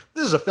like,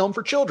 this is a film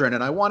for children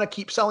and I want to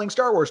keep selling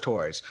Star Wars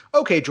toys.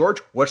 Okay, George,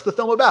 what's the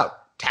film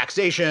about?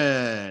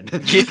 Taxation.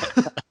 Yeah.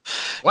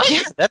 What?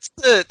 Yeah, that's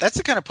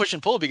the kind of push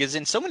and pull, because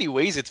in so many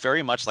ways it's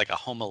very much like a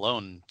Home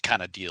Alone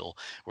kind of deal,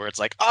 where it's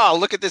like, oh,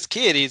 look at this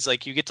kid. He's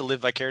like, you get to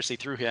live vicariously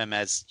through him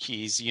as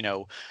he's,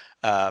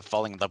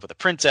 falling in love with a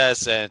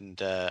princess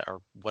and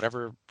or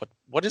whatever.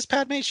 What is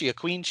Padme? Is she a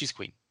queen? She's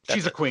queen.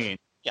 She's a queen.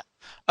 Yeah.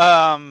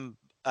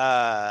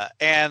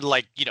 And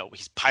like,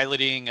 he's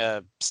piloting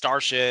a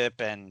starship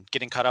and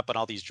getting caught up on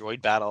all these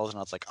droid battles, and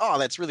I was like, oh,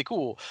 that's really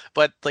cool.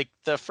 But like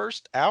the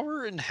first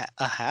hour and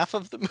a half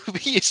of the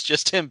movie is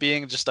just him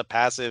being just a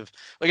passive.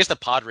 I guess the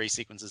pod race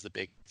sequence is the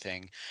big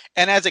thing.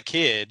 And as a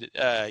kid,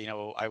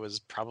 I was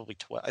probably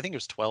 12. I think it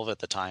was 12 at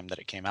the time that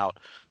it came out.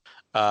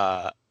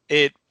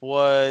 It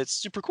was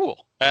super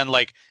cool, and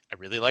like I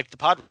really liked the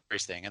pod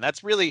race thing, and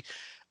that's really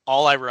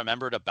all I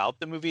remembered about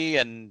the movie.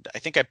 And I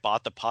think I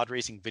bought the pod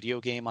racing video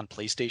game on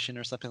PlayStation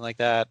or something like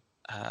that.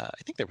 I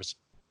think there was...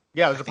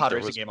 Yeah, it was a pod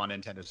racing game on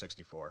Nintendo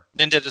 64.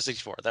 Nintendo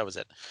 64, that was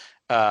it.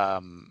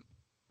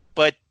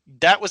 But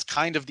that was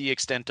kind of the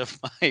extent of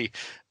my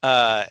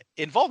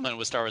involvement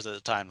with Star Wars at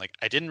the time. Like,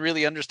 I didn't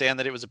really understand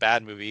that it was a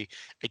bad movie.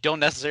 I don't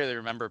necessarily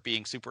remember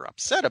being super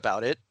upset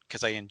about it,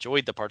 because I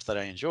enjoyed the parts that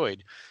I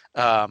enjoyed.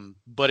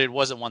 But it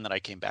wasn't one that I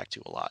came back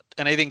to a lot.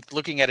 And I think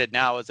looking at it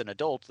now as an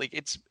adult, like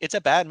it's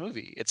a bad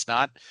movie. It's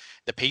not,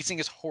 the pacing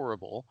is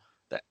horrible.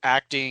 The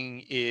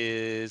acting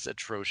is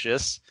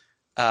atrocious.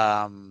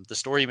 The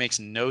story makes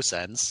no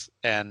sense.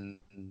 And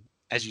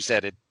as you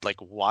said, it like,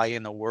 why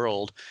in the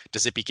world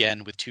does it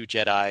begin with two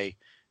Jedi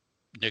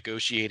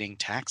negotiating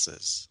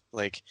taxes?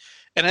 Like,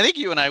 and I think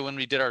you and I, when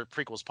we did our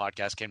prequels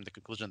podcast, came to the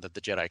conclusion that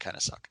the Jedi kind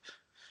of suck.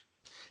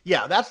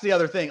 Yeah, that's the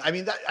other thing. I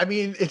mean,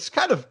 it's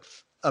kind of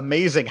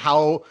amazing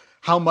how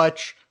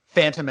much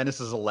Phantom Menace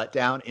is a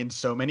letdown in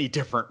so many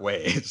different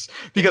ways.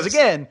 Because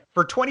again,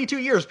 for 22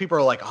 years, people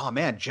are like, oh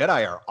man,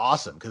 Jedi are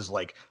awesome. Because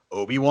like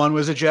Obi-Wan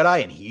was a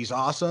Jedi and he's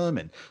awesome.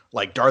 And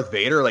like Darth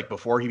Vader, like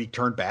before he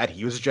turned bad,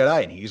 he was a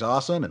Jedi and he's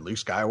awesome. And Luke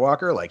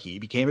Skywalker, like he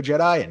became a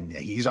Jedi and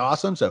he's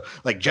awesome. So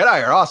like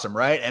Jedi are awesome,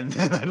 right? And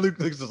then Luke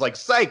is like,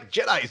 psych,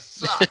 Jedi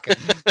suck.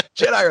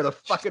 Jedi are the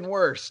fucking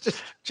worst.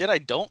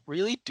 Jedi don't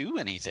really do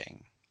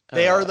anything.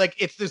 They are like,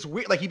 it's this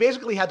weird, like he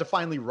basically had to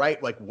finally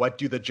write like, what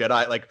do the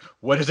Jedi, like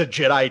what does a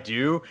Jedi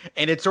do?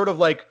 And it's sort of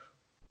like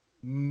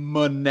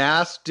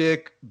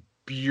monastic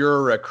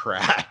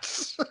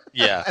bureaucrats.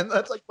 Yeah. And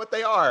that's like what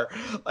they are.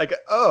 Like,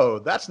 oh,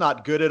 that's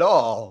not good at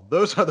all.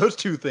 Those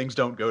two things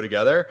don't go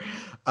together.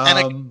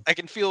 And I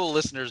can feel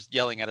listeners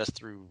yelling at us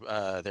through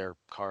their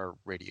car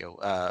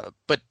radio.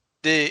 But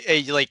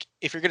like,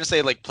 if you're gonna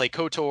say like play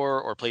KOTOR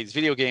or play these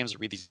video games or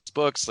read these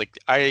books, like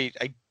I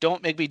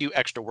don't make me do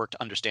extra work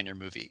to understand your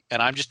movie,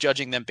 and I'm just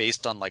judging them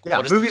based on like,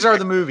 what movies are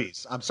the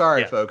movies. I'm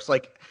sorry, folks.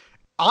 Like,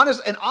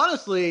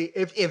 honestly,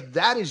 if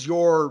that is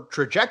your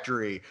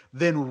trajectory,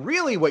 then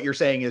really what you're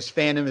saying is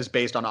fandom is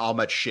based on how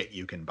much shit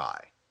you can buy.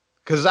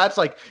 Because that's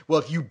like, well,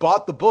 if you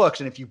bought the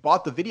books and if you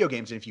bought the video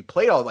games and if you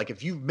played all, like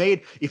if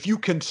you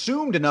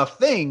consumed enough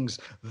things,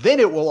 then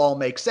it will all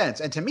make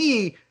sense. And to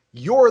me,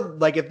 you're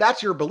like, if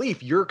that's your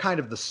belief, you're kind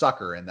of the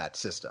sucker in that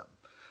system.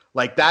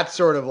 Like that's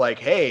sort of like,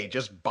 hey,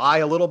 just buy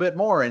a little bit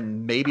more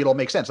and maybe it'll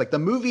make sense. Like the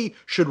movie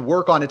should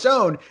work on its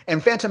own,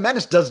 and Phantom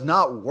Menace does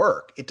not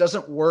work. It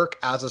doesn't work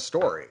as a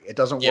story. It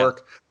doesn't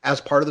work as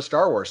part of the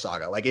Star Wars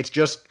saga. Like it's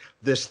just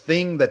this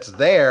thing that's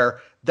there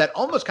that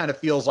almost kind of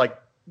feels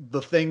like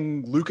the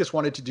thing Lucas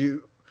wanted to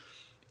do.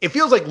 It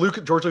feels like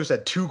George Lucas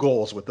had two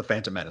goals with the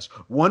Phantom Menace.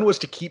 One was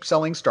to keep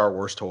selling Star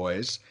Wars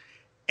toys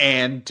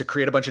and to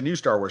create a bunch of new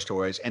Star Wars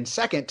toys. And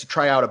second, to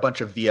try out a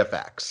bunch of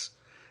VFX.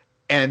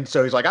 And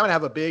so he's like, I'm going to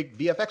have a big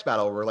VFX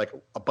battle where like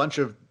a bunch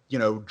of,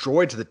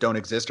 droids that don't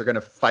exist are going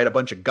to fight a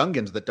bunch of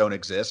Gungans that don't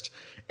exist,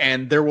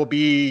 and there will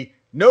be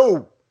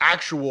no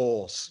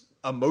actual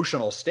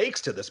emotional stakes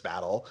to this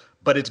battle,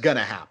 but it's going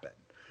to happen.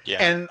 Yeah.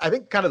 And I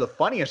think kind of the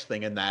funniest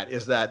thing in that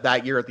is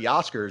that year at the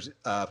Oscars,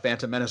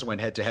 Phantom Menace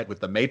went head to head with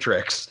The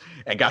Matrix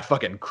and got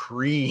fucking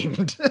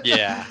creamed.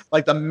 Yeah.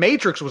 Like The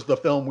Matrix was the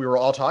film we were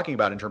all talking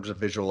about in terms of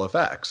visual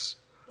effects.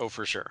 Oh,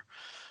 for sure.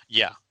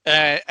 Yeah.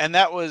 And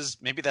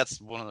that's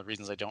one of the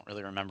reasons I don't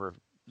really remember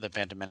the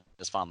Phantom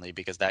Menace fondly,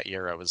 because that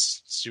year I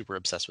was super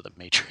obsessed with The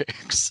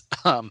Matrix.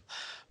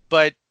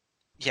 But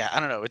yeah,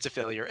 I don't know. It's a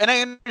failure. And I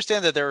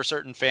understand that there are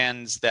certain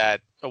fans that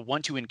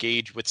want to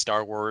engage with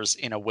Star Wars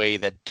in a way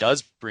that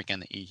does bring in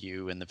the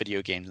EU and the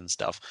video games and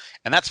stuff.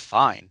 And that's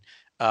fine.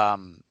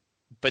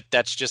 But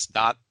that's just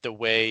not the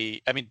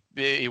way. I mean,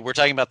 we're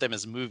talking about them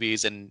as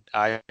movies, and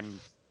I'm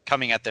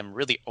coming at them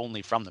really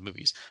only from the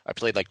movies. I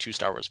played like 2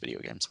 Star Wars video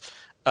games.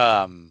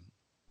 And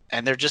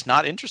they're just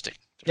not interesting.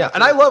 Yeah,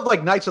 and I love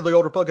like Knights of the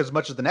Old Republic as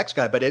much as the next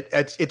guy, but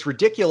it's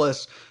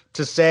ridiculous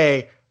to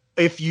say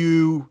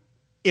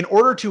in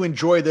order to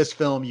enjoy this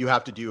film, you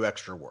have to do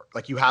extra work.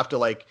 Like you have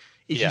to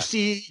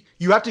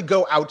you have to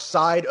go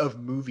outside of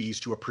movies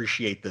to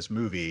appreciate this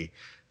movie.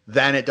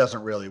 Then it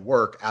doesn't really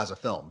work as a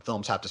film.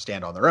 Films have to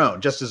stand on their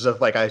own. Just as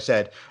if, like I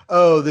said,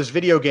 oh, this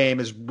video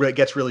game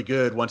gets really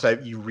good once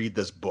you read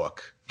this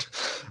book.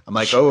 I'm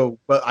like, oh,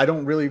 but I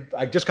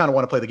just kind of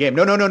want to play the game.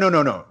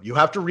 No. You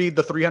have to read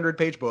the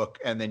 300-page book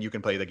and then you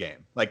can play the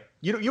game. Like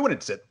you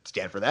wouldn't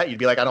stand for that. You'd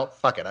be like, I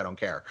don't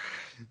care.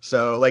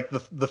 So like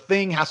the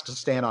thing has to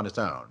stand on its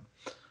own.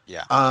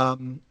 Yeah.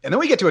 And then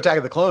we get to Attack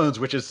of the Clones,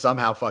 which is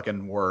somehow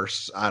fucking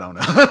worse. I don't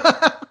know.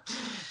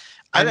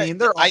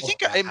 I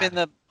think I'm in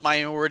the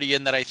minority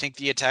in that I think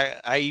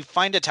I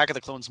find Attack of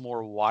the Clones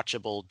more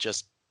watchable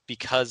just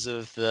because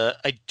of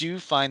I do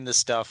find the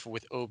stuff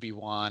with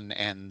Obi-Wan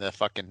and the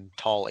fucking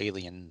tall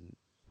alien.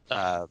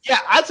 Yeah,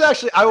 that's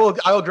actually, I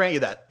will grant you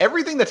that.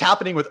 Everything that's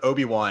happening with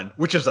Obi-Wan,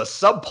 which is a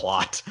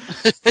subplot,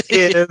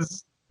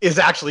 is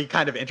actually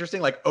kind of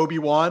interesting. Like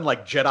Obi-Wan,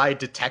 like Jedi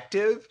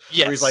detective.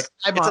 Yes. Where he's like,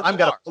 I'm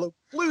gonna follow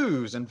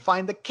clues and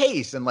find the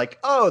case, and like,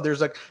 oh,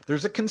 there's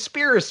a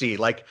conspiracy.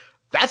 Like,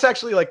 that's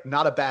actually like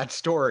not a bad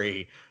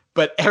story.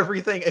 But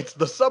everything, it's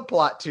the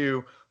subplot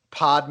to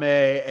Padme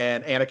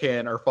and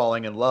Anakin are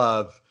falling in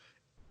love.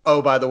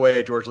 Oh, by the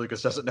way, George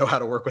Lucas doesn't know how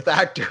to work with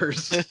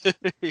actors.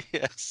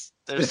 Yes,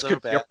 this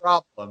could be a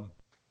problem.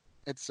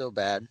 It's so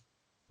bad.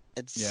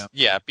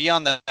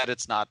 Beyond that,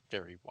 it's not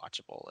very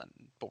watchable and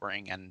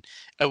boring. And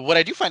what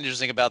I do find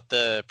interesting about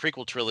the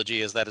prequel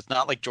trilogy is that it's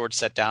not like George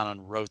sat down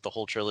and wrote the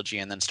whole trilogy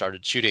and then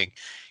started shooting.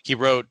 He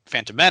wrote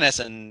Phantom Menace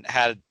and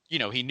had,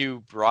 he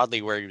knew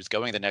broadly where he was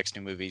going the next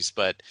new movies.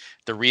 But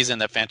the reason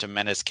that Phantom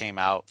Menace came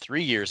out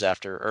 3 years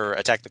after, or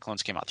Attack of the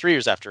Clones came out 3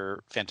 years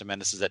after Phantom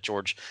Menace, is that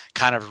George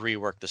kind of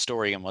reworked the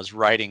story and was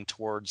writing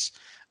towards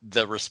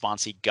the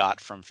response he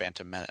got from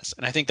Phantom Menace.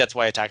 And I think that's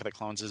why Attack of the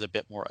Clones is a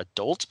bit more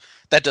adult.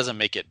 That doesn't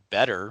make it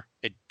better.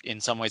 In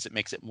some ways it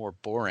makes it more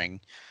boring.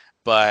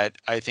 But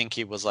I think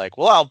he was like,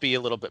 well, I'll be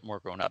a little bit more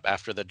grown up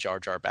after the Jar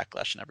Jar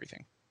backlash and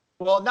everything.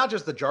 Well, not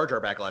just the Jar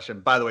Jar backlash.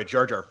 And by the way,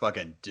 Jar Jar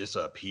fucking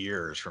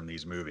disappears from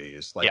these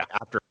movies.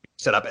 After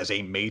set up as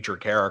a major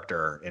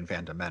character in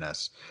Phantom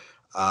Menace.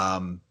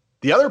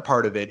 The other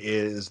part of it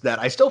is that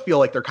I still feel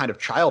like they're kind of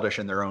childish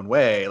in their own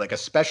way, like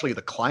especially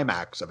the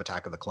climax of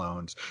Attack of the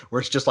Clones, where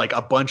it's just like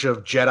a bunch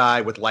of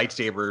Jedi with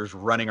lightsabers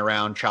running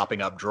around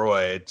chopping up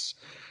droids.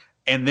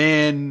 And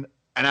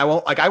I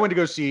went to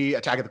go see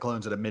Attack of the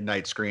Clones at a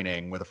midnight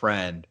screening with a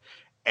friend,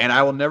 and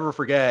I will never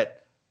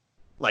forget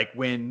like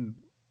when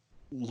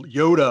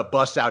Yoda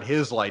busts out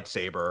his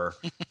lightsaber,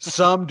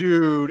 some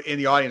dude in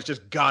the audience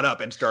just got up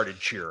and started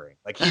cheering.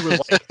 Like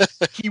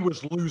he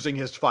was losing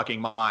his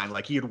fucking mind.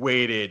 Like he had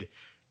waited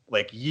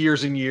like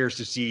years and years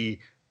to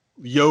see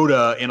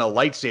Yoda in a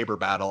lightsaber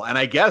battle. And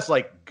I guess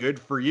like good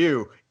for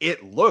you.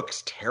 It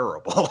looks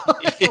terrible.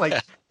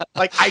 like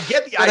I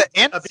get the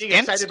idea of being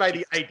excited by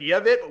the idea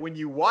of it, but when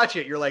you watch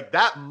it, you're like,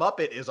 that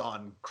Muppet is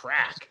on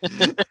crack.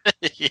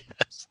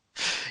 Yes.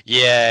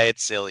 Yeah,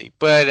 it's silly.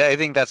 But I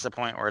think that's the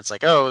point where it's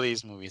like, oh,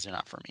 these movies are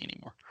not for me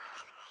anymore.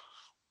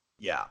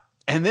 Yeah.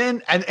 And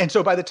then, and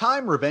so by the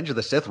time Revenge of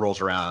the Sith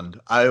rolls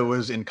around, I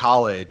was in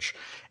college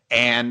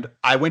and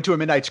I went to a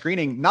midnight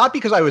screening, not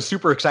because I was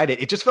super excited.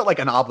 It just felt like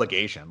an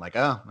obligation. Like,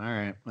 oh, all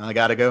right, well, I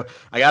got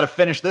to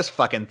finish this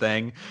fucking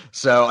thing.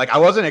 So like, I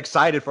wasn't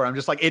excited for it. I'm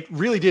just like, it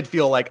really did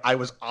feel like I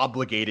was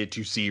obligated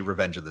to see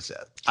Revenge of the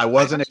Sith. I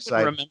wasn't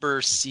excited. I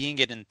remember seeing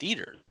it in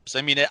theaters.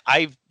 I mean,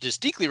 I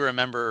distinctly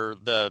remember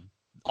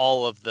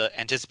all of the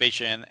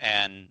anticipation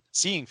and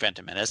seeing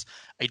Phantom Menace.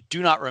 I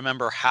do not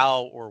remember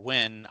how or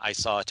when I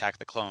saw Attack of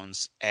the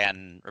Clones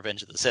and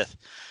Revenge of the Sith.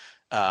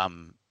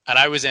 And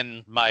I was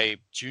in my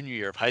junior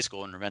year of high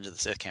school when Revenge of the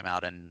Sith came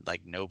out, and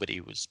like nobody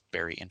was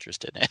very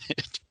interested in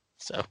it.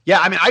 So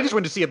yeah, I mean, I just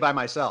went to see it by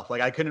myself. Like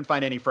I couldn't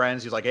find any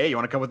friends. He's like, "Hey, you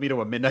want to come with me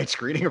to a midnight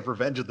screening of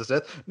Revenge of the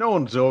Sith?" No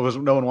one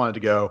wanted to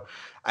go,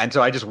 and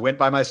so I just went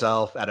by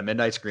myself at a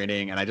midnight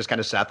screening, and I just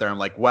kind of sat there. I'm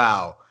like,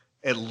 wow,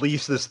 at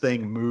least this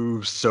thing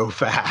moves so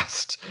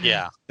fast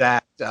Yeah.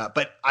 that.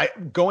 But I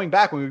going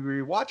back when we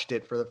rewatched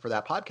it for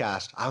that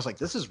podcast, I was like,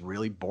 this is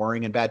really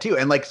boring and bad too.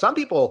 And like some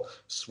people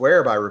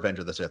swear by Revenge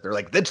of the Sith, they're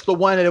like, that's the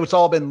one that it's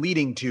all been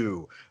leading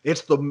to.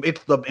 It's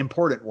the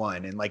important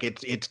one, and like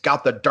it's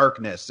got the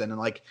darkness, and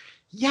like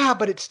yeah,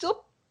 but it's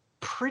still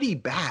pretty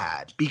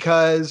bad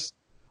because.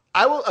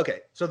 I will.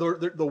 Okay, so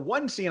the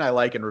one scene I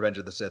like in Revenge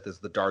of the Sith is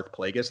the Darth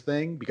Plagueis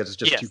thing because it's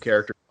just two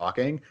characters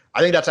talking. I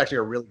think that's actually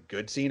a really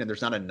good scene, and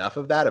there's not enough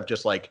of that of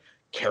just like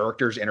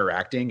characters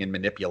interacting and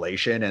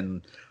manipulation,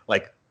 and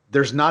like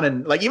there's not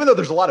an like even though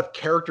there's a lot of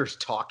characters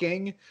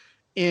talking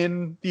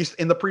in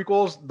the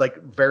prequels,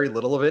 like very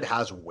little of it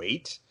has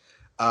weight.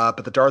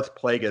 But the Darth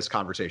Plagueis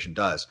conversation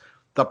does.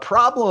 The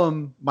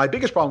problem, my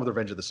biggest problem with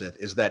Revenge of the Sith,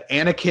 is that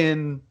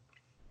Anakin,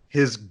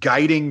 his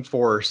guiding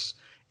force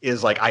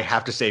is like, I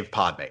have to save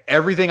Padme.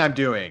 Everything I'm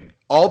doing,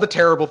 all the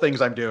terrible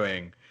things I'm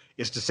doing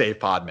is to save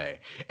Padme.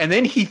 And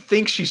then he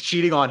thinks she's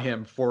cheating on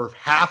him for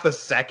half a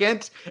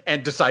second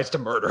and decides to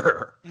murder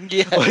her.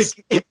 Yes.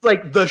 Like, it's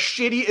like the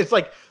shitty, it's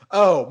like,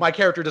 oh, my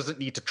character doesn't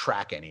need to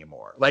track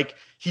anymore. Like,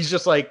 he's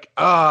just like,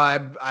 oh,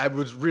 I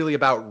was really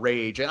about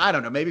rage. And I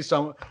don't know, maybe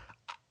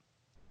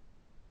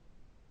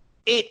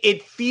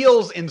it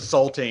feels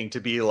insulting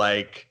to be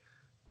like,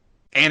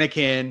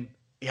 Anakin,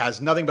 he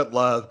has nothing but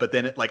love, but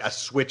then like a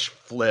switch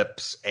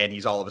flips and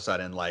he's all of a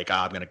sudden like,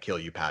 I'm going to kill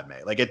you, Padme.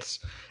 Like it's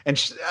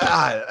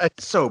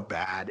so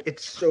bad.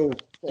 It's so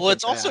well,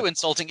 it's bad. Also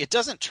insulting. It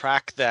doesn't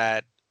track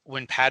that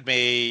when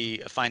Padme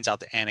finds out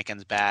that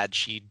Anakin's bad,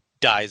 she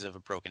dies of a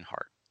broken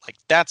heart. Like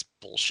that's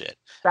bullshit.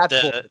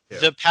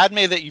 The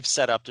Padme that you've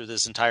set up through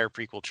this entire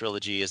prequel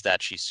trilogy is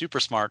that she's super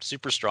smart,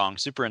 super strong,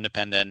 super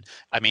independent.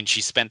 I mean,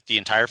 she spent the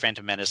entire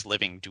Phantom Menace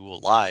living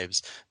dual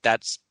lives.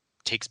 That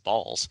takes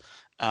balls.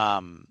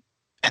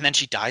 And then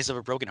she dies of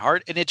a broken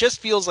heart, and it just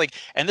feels like.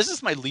 And this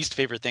is my least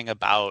favorite thing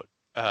about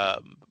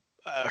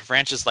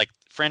franchises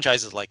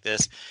like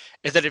this,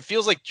 is that it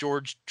feels like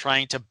George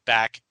trying to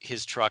back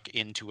his truck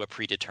into a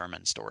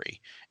predetermined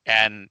story.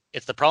 And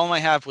it's the problem I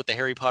have with the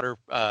Harry Potter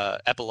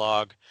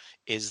epilogue,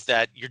 is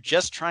that you're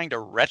just trying to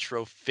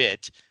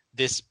retrofit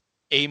this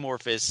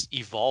amorphous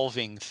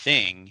evolving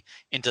thing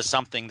into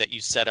something that you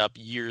set up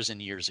years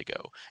and years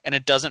ago, and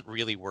it doesn't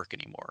really work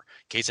anymore.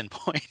 Case in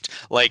point,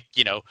 like,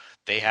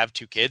 they have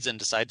two kids and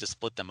decide to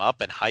split them up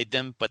and hide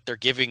them, but they're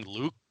giving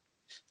Luke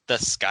the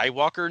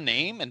Skywalker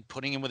name and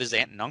putting him with his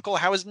aunt and uncle.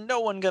 How is no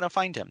one gonna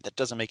find him? That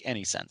doesn't make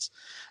any sense.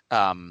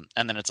 And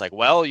then it's like,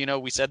 well,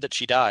 we said that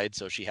she died,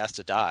 so she has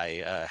to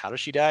die. How does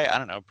she die? I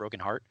don't know,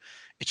 broken heart.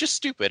 It's just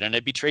stupid, and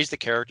it betrays the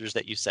characters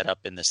that you set up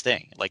in this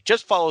thing. Like,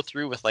 just follow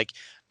through with, like,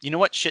 you know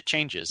what, shit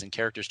changes and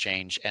characters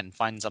change, and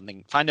find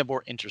a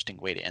more interesting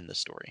way to end the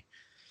story.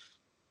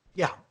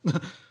 Yeah.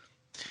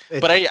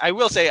 But I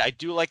will say, I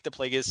do like the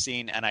Plagueis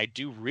scene, and I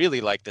do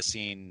really like the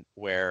scene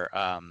where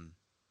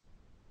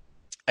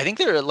I think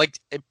they're like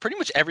pretty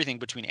much everything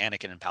between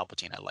Anakin and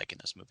Palpatine I like in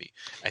this movie.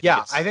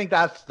 I think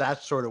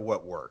that's sort of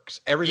what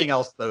works. Everything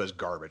else though is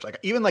garbage. Like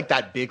even like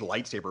that big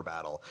lightsaber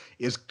battle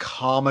is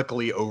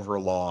comically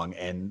overlong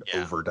and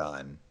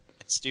overdone.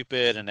 It's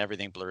stupid and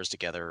everything blurs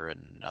together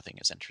and nothing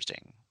is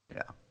interesting.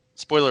 Yeah.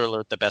 Spoiler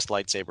alert, the best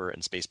lightsaber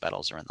and space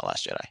battles are in The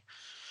Last Jedi.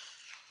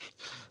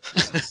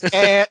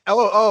 And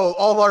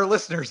all our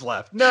listeners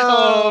left.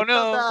 No,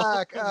 no. Come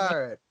back. All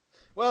right.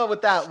 Well,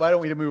 with that, why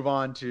don't we move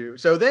on to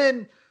so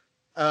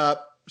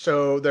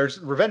there's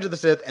Revenge of the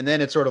Sith, and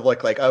then it's sort of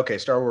like okay,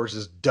 Star Wars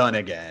is done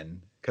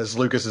again because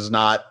Lucas does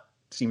not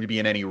seem to be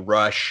in any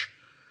rush.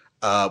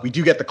 We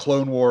do get the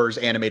Clone Wars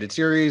animated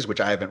series, which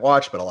I haven't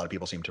watched, but a lot of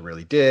people seem to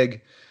really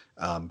dig.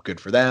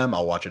 Good for them.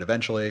 I'll watch it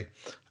eventually.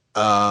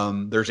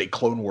 There's a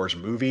Clone Wars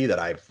movie that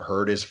I've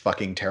heard is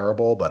fucking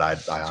terrible, but I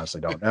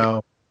honestly don't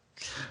know.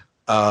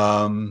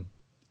 And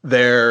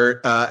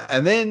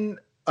then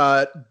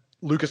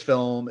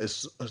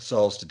Lucasfilm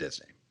sells to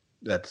Disney.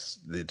 It's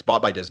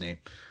bought by Disney,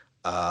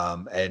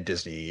 and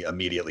Disney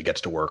immediately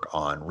gets to work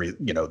on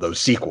those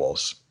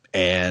sequels.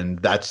 And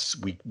that's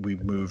we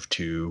move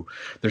to,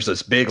 there's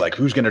this big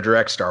who's going to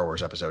direct Star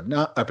Wars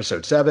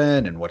episode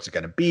 7 and what's it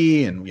going to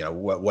be and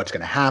what's going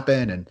to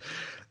happen, and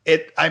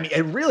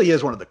it really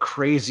is one of the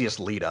craziest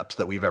lead ups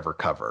that we've ever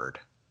covered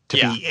to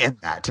be in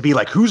that, to be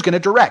like who's going to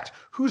direct,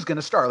 who's going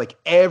to star, like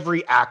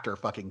every actor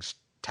fucking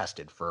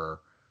tested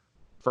for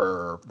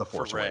The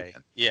Force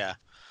Awakens.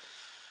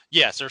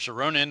 Yeah, Saoirse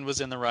Ronan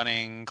was in the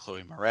running.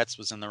 Chloe Moretz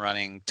was in the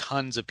running.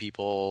 Tons of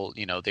people,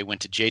 they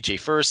went to JJ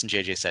first, and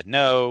JJ said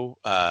no.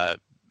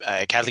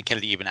 Kathleen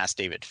Kennedy even asked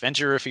David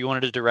Fincher if he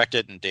wanted to direct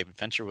it, and David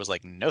Fincher was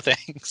like, no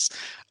thanks.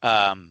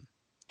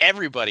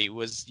 Everybody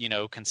was,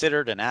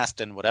 considered and asked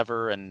and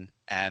whatever, and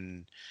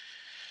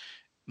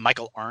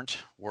Michael Arndt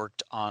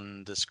worked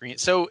on the screen.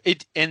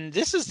 And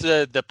this is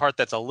the part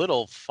that's a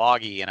little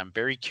foggy, and I'm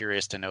very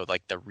curious to know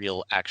like the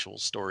real actual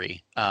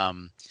story.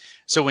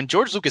 So when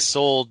George Lucas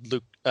sold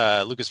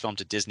Lucasfilm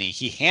to Disney,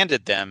 he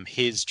handed them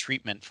his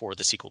treatment for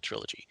the sequel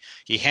trilogy.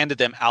 He handed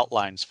them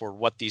outlines for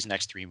what these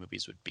next three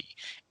movies would be.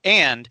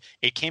 And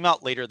it came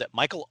out later that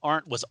Michael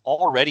Arndt was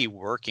already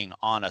working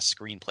on a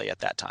screenplay at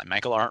that time.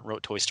 Michael Arndt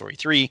wrote Toy Story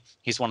 3.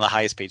 He's one of the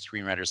highest paid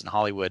screenwriters in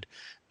Hollywood.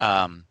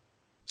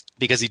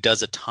 Because he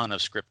does a ton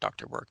of script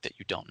doctor work that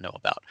you don't know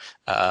about,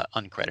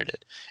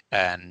 uncredited.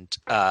 And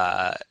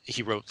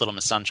he wrote Little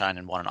Miss Sunshine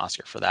and won an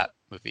Oscar for that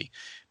movie.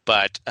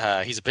 But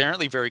he's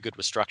apparently very good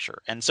with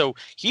structure. And so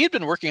he had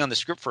been working on the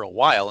script for a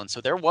while, and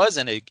so there was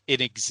an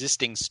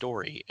existing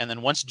story. And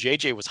then once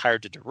JJ was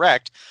hired to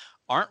direct,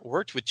 Arndt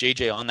worked with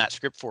JJ on that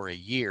script for a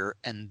year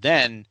and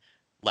then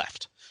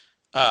left.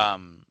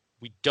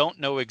 We don't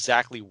know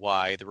exactly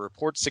why. The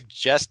report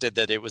suggested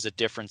that it was a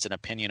difference in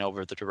opinion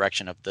over the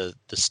direction of the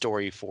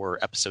story for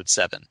episode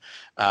 7.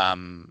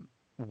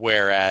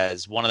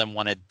 Whereas one of them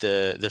wanted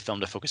the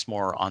film to focus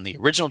more on the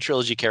original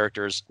trilogy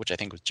characters, which I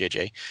think was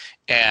JJ,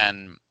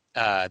 and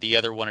the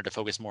other wanted to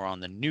focus more on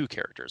the new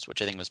characters,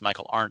 which I think was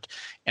Michael Arndt,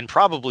 and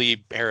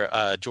probably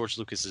George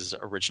Lucas's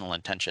original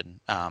intention.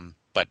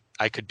 But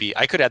I could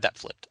have that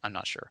flipped. I'm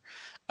not sure.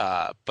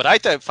 But I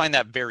find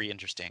that very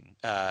interesting,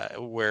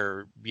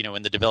 where,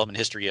 in the development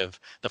history of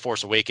The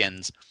Force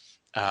Awakens,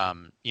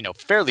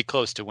 fairly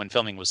close to when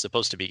filming was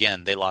supposed to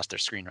begin, they lost their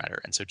screenwriter.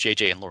 And so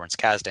JJ and Lawrence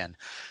Kasdan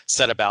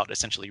set about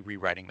essentially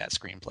rewriting that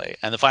screenplay.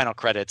 And the final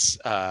credits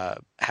have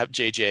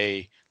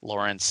JJ,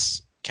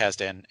 Lawrence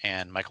Kasdan,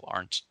 and Michael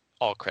Arndt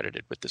all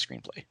credited with the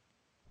screenplay.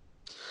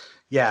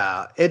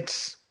 Yeah,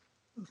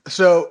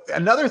 so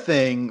another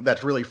thing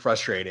that's really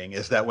frustrating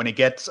is that when it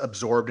gets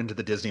absorbed into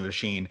the Disney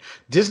machine,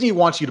 Disney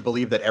wants you to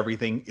believe that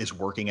everything is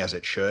working as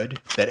it should,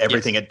 that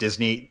everything at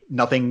Disney,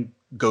 nothing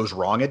goes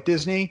wrong at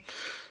Disney.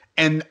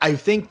 And I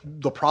think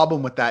the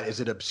problem with that is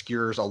it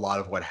obscures a lot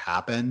of what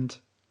happened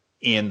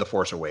in The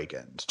Force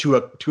Awakens to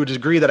a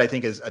degree that I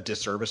think is a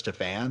disservice to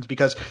fans,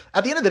 because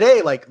at the end of the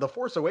day, like, The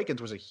Force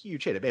Awakens was a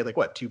huge hit. It made like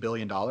what, $2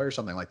 billion,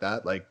 something like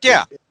that. Like,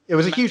 yeah, it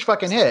was a huge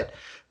fucking hit.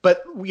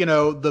 But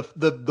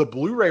the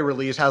Blu-ray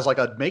release has like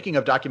a making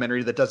of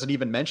documentary that doesn't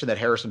even mention that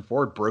Harrison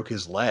Ford broke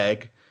his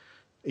leg,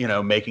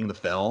 making the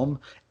film,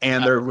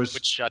 and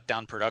which shut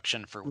down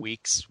production for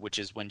weeks, which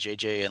is when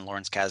JJ and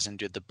Lawrence Kasdan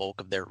did the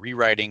bulk of their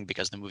rewriting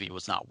because the movie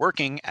was not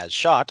working as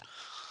shot.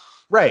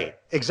 Right,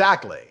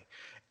 exactly.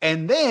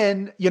 And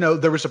then,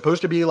 there was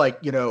supposed to be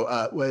like,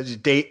 was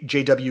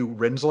J.W.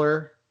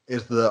 Rinsler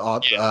is the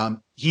author. Yeah.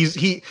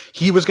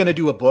 He was going to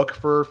do a book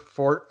for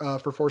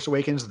Force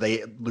Awakens.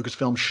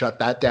 Lucasfilm shut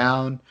that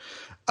down.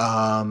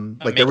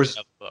 There was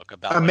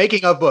a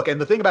making of book.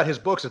 And the thing about his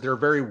books is they're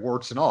very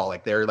warts and all.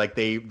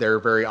 They're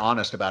very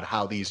honest about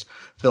how these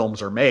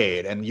films are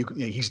made. And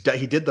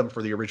he did them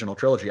for the original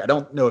trilogy. I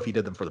don't know if he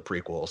did them for the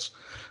prequels.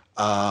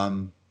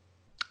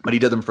 But he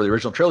did them for the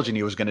original trilogy, and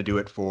he was going to do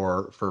it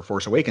for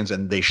Force Awakens,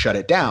 and they shut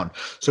it down.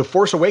 So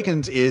Force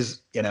Awakens is,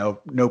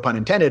 no pun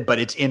intended, but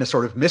it's in a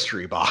sort of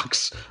mystery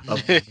box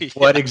of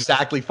what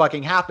exactly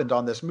fucking happened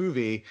on this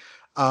movie,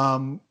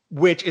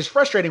 which is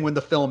frustrating when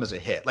the film is a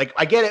hit. Like,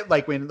 I get it,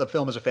 like, when the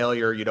film is a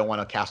failure, you don't want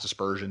to cast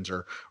aspersions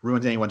or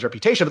ruin anyone's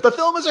reputation, but the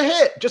film is a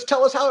hit. Just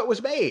tell us how it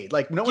was made.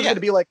 Like, no one's going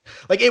to be like,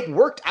 it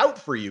worked out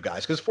for you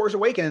guys. Because Force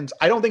Awakens,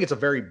 I don't think it's a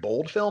very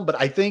bold film, but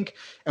I think,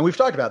 and we've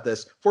talked about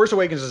this, Force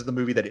Awakens is the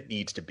movie that it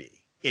needs to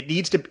be. It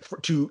needs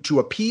to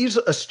appease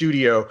a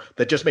studio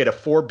that just made a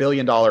 $4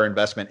 billion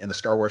investment in the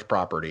Star Wars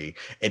property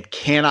and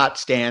cannot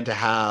stand to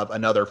have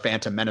another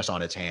Phantom Menace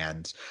on its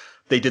hands.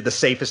 They did the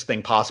safest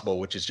thing possible,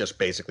 which is just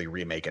basically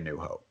remake A New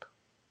Hope.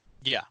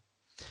 Yeah.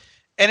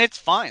 And it's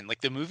fine.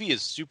 Like, the movie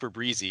is super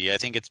breezy. I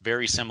think it's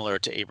very similar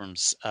to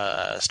Abrams'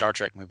 Star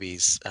Trek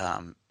movies.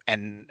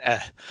 And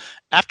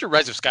after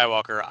Rise of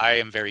Skywalker, I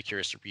am very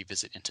curious to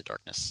revisit Into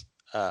Darkness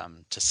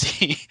to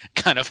see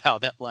kind of how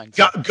that lines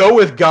up. Go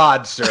with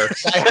God, sir.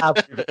 I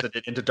have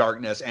revisited Into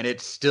Darkness, and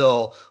it's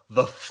still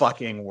the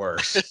fucking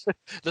worst.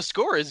 The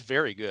score is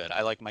very good.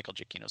 I like Michael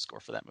Giacchino's score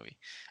for that movie.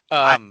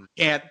 I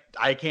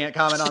can't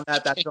comment on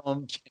that. That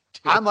film.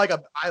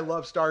 I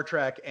love Star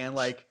Trek, and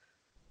like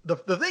the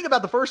thing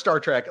about the first Star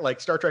Trek, like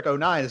Star Trek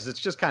 09, is it's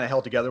just kind of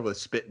held together with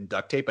spit and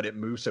duct tape, but it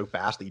moves so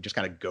fast that you just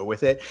kind of go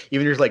with it.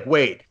 Even you're like,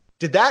 wait,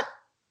 did that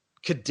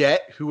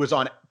cadet who was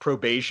on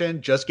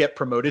probation just get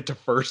promoted to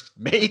first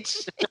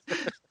mate?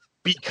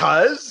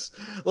 Because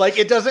like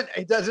it doesn't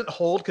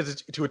hold because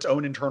it's to its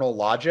own internal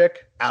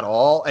logic at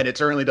all, and it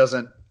certainly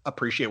doesn't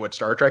appreciate what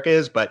Star Trek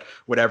is. But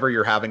whatever,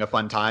 you're having a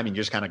fun time and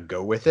you just kind of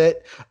go with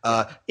it.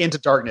 Into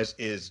Darkness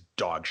is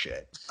dog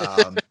shit.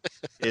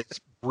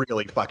 It's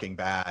really fucking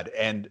bad,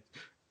 and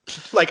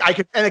like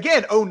and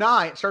again,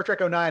 Star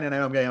Trek 09, and I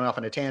know I'm getting off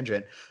on a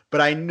tangent,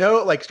 but I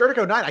know like Star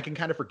Trek 09 I can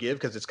kind of forgive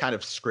because it's kind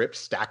of scripts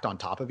stacked on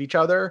top of each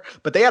other,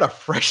 but they had a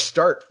fresh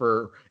start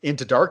for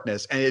Into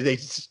Darkness, and they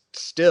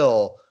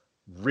still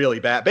really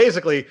bad.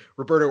 Basically,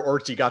 Roberto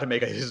Orci got to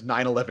make his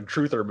 9/11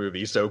 truther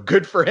movie, so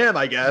good for him,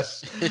 I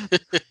guess.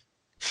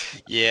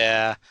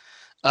 Yeah.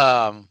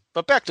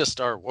 But back to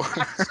Star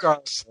Back to Star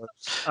Wars. Wars.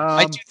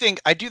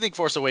 I do think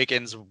Force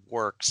Awakens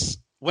works.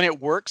 When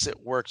it works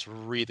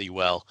really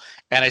well.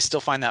 And I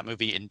still find that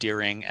movie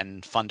endearing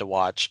and fun to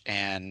watch.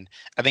 And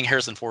I think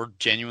Harrison Ford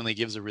genuinely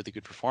gives a really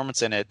good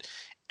performance in it.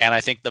 And I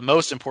think the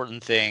most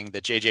important thing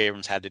that J.J.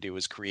 Abrams had to do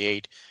was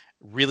create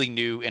really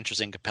new,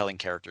 interesting, compelling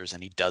characters,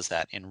 and he does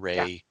that in Yeah,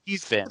 Rey,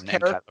 he's good with Finn,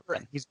 and Kylo character and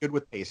Ren. he's good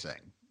with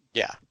pacing.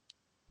 Yeah,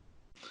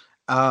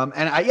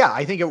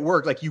 I think it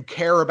worked. Like you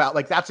care about,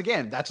 like that's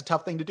a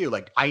tough thing to do.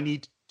 Like I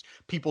need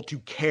people to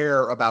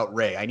care about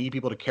Rey. I need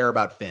people to care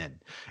about Finn,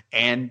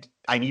 and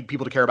I need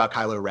people to care about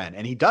Kylo Ren.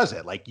 And he does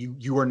it. Like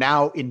you are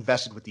now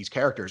invested with these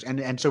characters.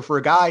 And so for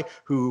a guy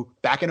who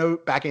back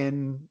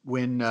in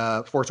when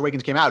Force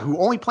Awakens came out, who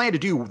only planned to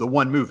do the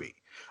one movie,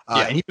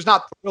 yeah. and he was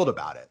not thrilled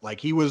about it.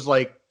 He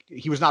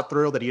was not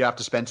thrilled that he'd have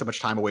to spend so much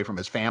time away from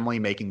his family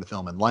making the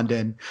film in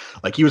London.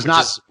 Like he was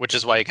Which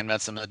is why he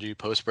convinced him to do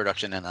post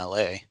production in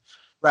L.A.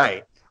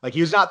 right. Like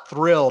he was not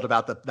thrilled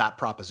about that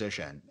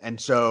proposition. And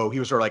so he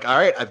was sort of like, all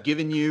right, I've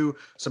given you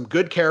some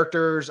good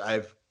characters.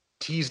 I've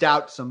teased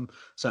out some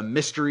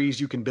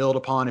mysteries you can build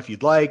upon if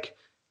you'd like.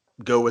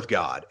 Go with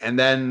God. And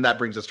then that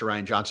brings us to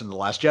Rian Johnson, The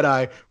Last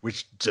Jedi,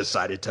 which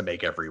decided to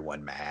make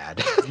everyone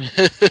mad.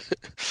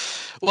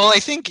 Well, I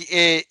think,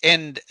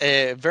 and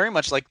very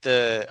much like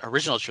the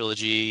original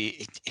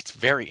trilogy, it's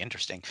very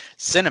interesting.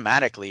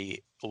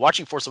 Cinematically,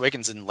 watching Force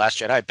Awakens and Last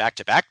Jedi back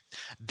to back,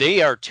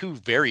 they are two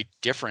very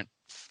different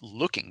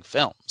looking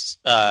films.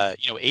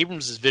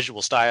 Abrams'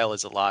 visual style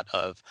is a lot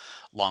of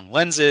long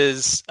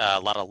lenses, a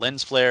lot of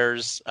lens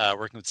flares,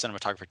 working with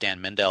cinematographer Dan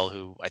Mendel,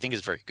 who I think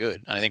is very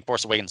good. And I think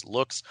Force Awakens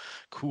looks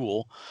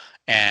cool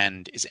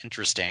and is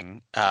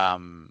interesting.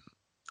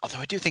 Although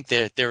I do think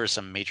there are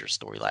some major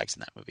story lags in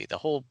that movie. The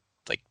whole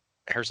like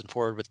Harrison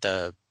Ford with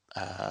the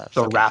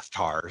The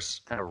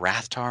Rathtars.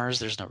 Rathtars.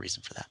 There's no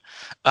reason for that.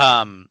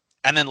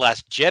 And then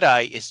Last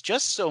Jedi is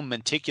just so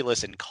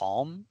meticulous and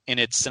calm in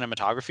its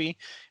cinematography.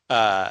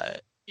 Uh,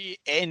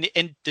 and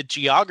the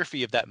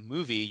geography of that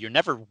movie, you're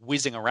never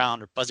whizzing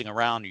around or buzzing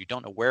around, or you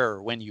don't know where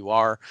or when you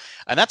are.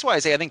 And that's why I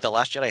say I think The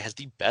Last Jedi has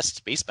the best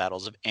space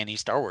battles of any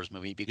Star Wars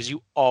movie, because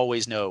you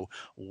always know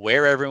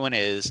where everyone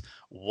is,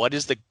 what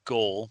is the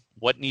goal,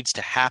 what needs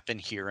to happen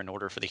here in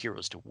order for the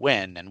heroes to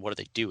win, and what are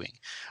they doing.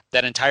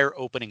 That entire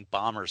opening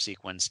bomber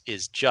sequence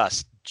is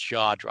just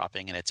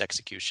jaw-dropping in its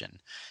execution.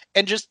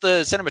 And just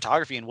the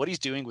cinematography and what he's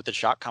doing with the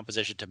shot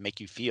composition to make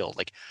you feel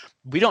like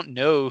we don't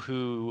know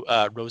who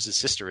Rose's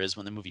sister is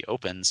when the movie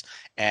opens,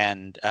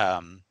 and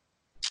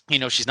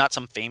she's not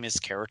some famous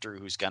character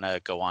who's gonna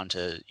go on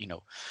to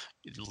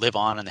live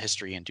on in the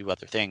history and do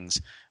other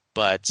things,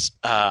 but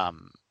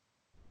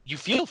you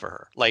feel for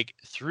her, like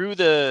through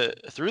the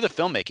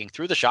filmmaking,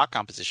 through the shot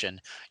composition,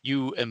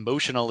 you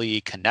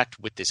emotionally connect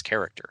with this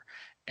character,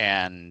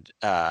 and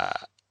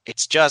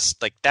it's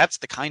just like that's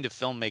the kind of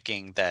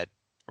filmmaking that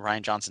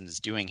Rian Johnson is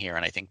doing here,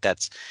 and I think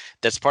that's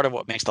part of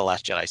what makes The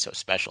Last Jedi so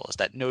special, is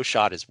that no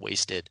shot is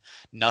wasted,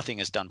 nothing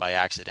is done by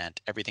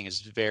accident, everything is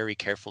very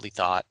carefully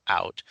thought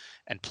out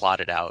and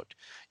plotted out.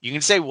 You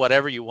can say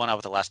whatever you want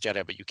about The Last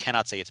Jedi, but you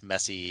cannot say it's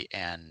messy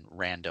and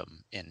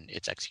random in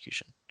its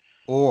execution.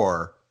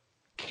 Or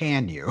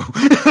can you?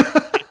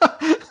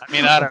 I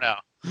mean, I don't know.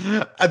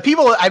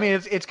 People, I mean,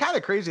 it's kind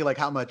of crazy, like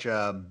how much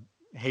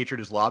hatred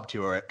is lobbed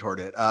toward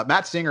it.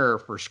 Matt Singer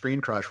for Screen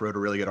Crush wrote a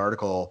really good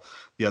article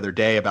the other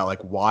day about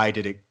like why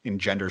did it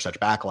engender such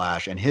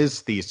backlash, and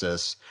his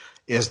thesis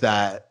is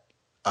that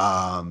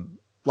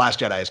Last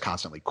Jedi is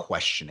constantly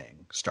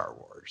questioning Star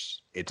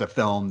Wars. It's a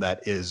film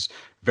that is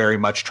very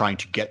much trying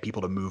to get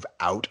people to move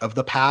out of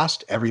the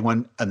past.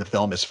 Everyone in the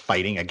film is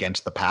fighting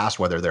against the past,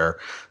 whether they're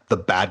the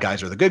bad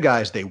guys or the good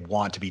guys. They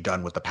want to be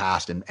done with the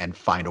past and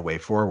find a way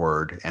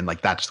forward. And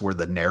like that's where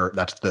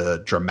that's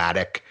the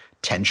dramatic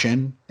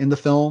tension in the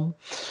film,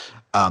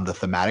 the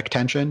thematic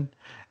tension.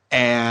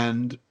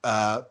 And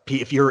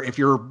if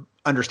your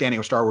understanding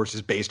of Star Wars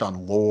is based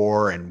on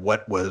lore and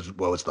what was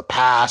the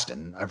past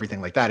and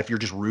everything like that, if you're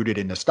just rooted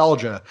in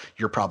nostalgia,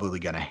 you're probably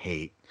going to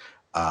hate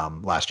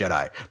Last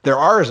Jedi. There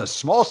are a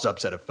small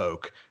subset of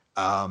folk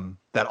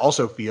that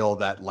also feel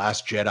that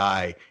Last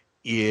Jedi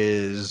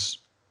is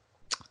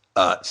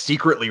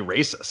secretly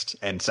racist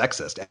and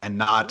sexist and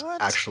not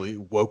actually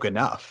woke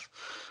enough.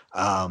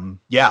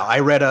 I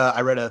read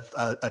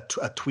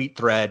a tweet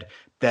thread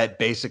that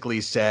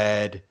basically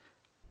said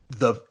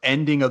the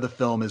ending of the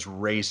film is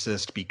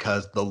racist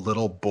because the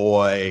little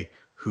boy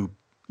who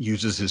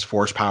uses his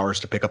force powers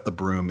to pick up the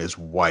broom is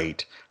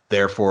white,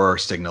 therefore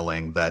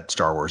signaling that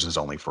Star Wars is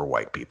only for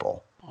white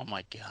people. Oh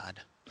my God.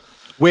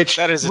 Which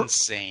that is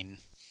insane.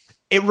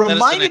 It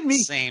reminded me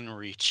insane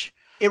reach.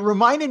 It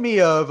reminded me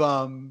of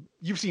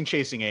you've seen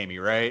Chasing Amy,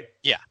 right?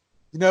 Yeah.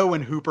 You know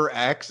when Hooper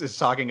X is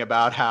talking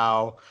about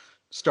how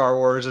Star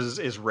Wars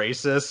is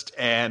racist,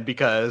 and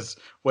because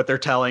what they're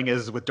telling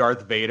is with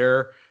Darth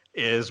Vader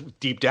is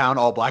deep down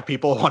all black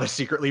people want to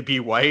secretly be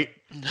white.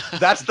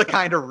 That's the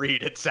kind of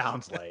read it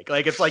sounds like.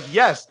 Like it's like,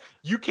 yes,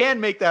 you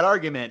can make that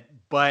argument,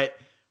 but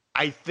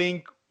I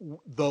think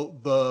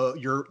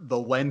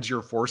the lens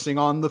you're forcing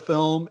on the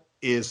film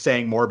is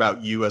saying more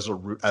about you as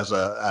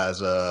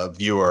a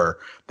viewer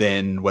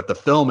than what the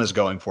film is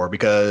going for.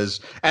 Because,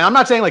 and I'm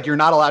not saying like you're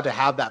not allowed to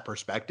have that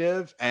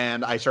perspective,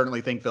 and I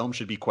certainly think film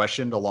should be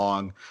questioned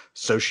along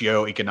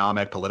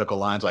socio-economic, political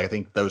lines. Like, I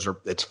think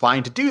it's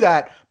fine to do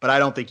that, but I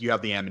don't think you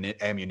have the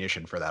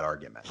ammunition for that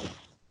argument.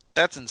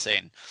 That's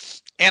insane.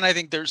 And I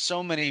think there's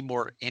so many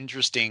more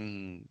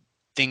interesting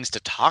things to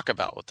talk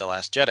about with The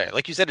Last Jedi.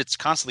 Like you said, it's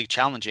constantly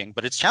challenging,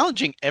 but it's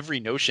challenging every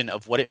notion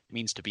of what it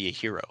means to be a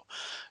hero.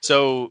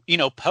 So,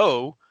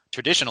 Poe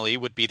traditionally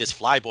would be this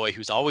flyboy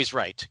who's always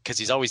right because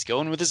he's always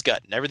going with his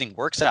gut and everything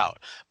works out.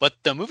 But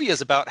the movie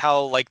is about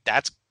how like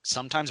that's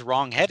sometimes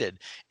wrong-headed,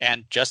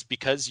 and just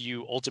because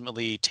you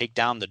ultimately take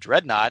down the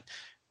dreadnought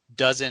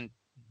doesn't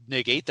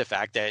negate the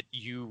fact that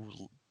you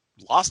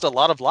lost a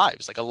lot of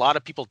lives. Like, a lot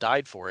of people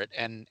died for it,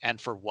 and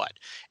for what?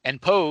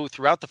 And Poe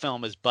throughout the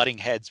film is butting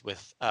heads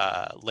with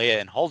Leia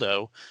and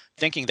Holdo,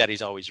 thinking that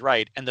he's always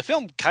right. And the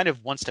film kind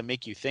of wants to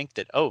make you think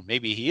that, oh,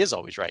 maybe he is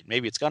always right,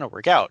 maybe it's going to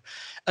work out,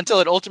 until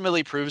it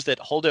ultimately proves that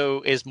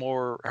Holdo is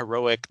more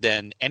heroic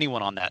than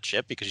anyone on that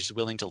ship, because she's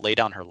willing to lay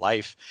down her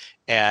life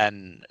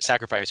and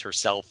sacrifice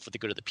herself for the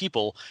good of the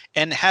people,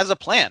 and has a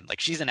plan. Like,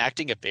 she's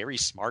enacting a very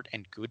smart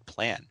and good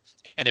plan.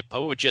 And if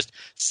Poe would just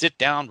sit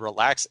down,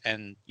 relax,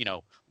 and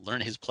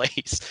learn his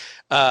place,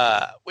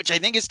 which I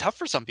think is tough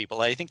for some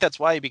people. I think that's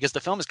why, because the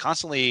film is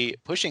constantly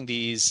pushing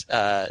these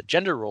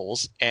gender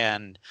roles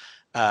and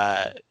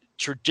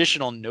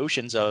traditional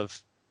notions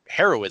of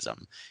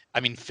heroism.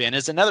 I mean, Finn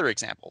is another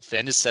example.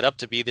 Finn is set up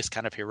to be this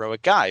kind of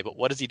heroic guy, but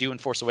what does he do in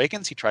Force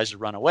Awakens? He tries to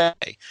run away.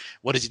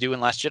 What does he do in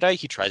Last Jedi?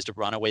 He tries to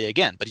run away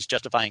again, but he's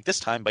justifying this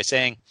time by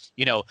saying,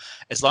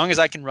 as long as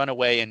I can run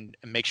away and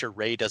make sure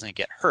Rey doesn't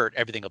get hurt,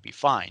 everything will be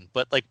fine.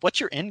 But like, what's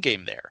your end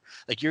game there?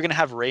 Like, you're going to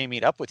have Rey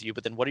meet up with you,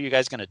 but then what are you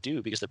guys going to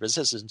do? Because the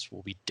resistance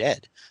will be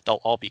dead.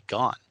 They'll all be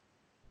gone.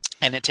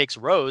 And it takes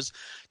Rose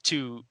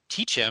to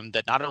teach him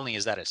that not only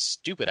is that a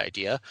stupid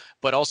idea,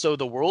 but also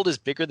the world is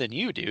bigger than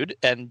you, dude.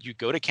 And you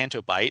go to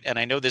Canto Bight, and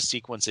I know this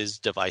sequence is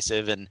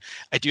divisive, and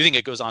I do think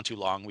it goes on too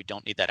long. We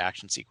don't need that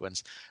action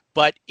sequence.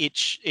 But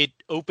it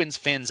opens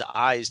Finn's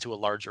eyes to a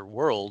larger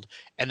world.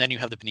 And then you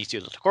have the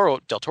Benicio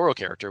del Toro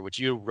character, which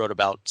you wrote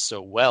about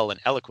so well and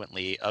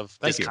eloquently, of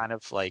this kind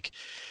of like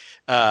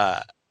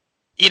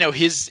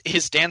his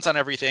stance on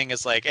everything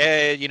is like,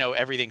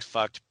 everything's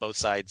fucked. Both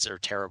sides are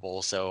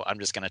terrible. So I'm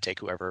just going to take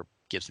whoever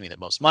gives me the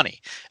most money.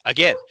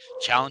 Again,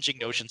 challenging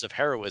notions of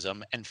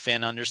heroism. And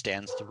Finn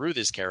understands through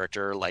this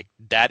character, like,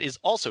 that is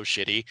also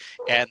shitty.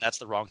 And that's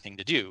the wrong thing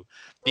to do.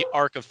 The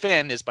arc of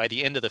Finn is, by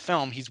the end of the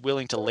film, he's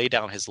willing to lay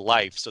down his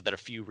life so that a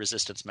few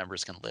resistance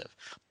members can live.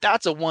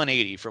 That's a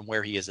 180 from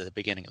where he is at the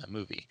beginning of the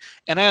movie.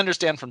 And I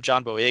understand from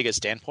John Boyega's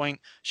standpoint,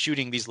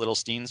 shooting these little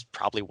scenes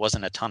probably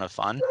wasn't a ton of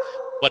fun.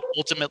 But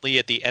ultimately,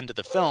 at the end of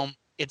the film,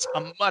 it's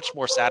a much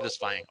more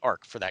satisfying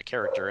arc for that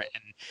character,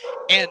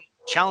 and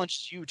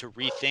challenges you to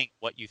rethink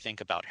what you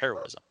think about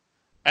heroism.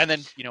 And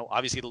then,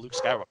 obviously the Luke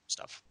Skywalker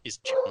stuff is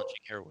challenging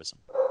heroism.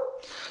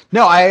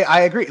 No,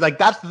 I agree. Like,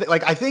 that's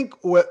like, I think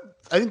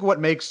what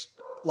makes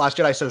Last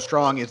Jedi so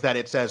strong is that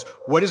it says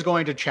what is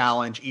going to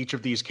challenge each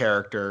of these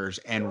characters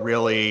and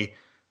really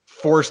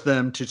force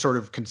them to sort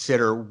of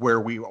consider where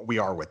we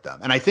are with them.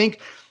 And I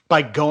think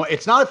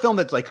it's not a film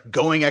that's like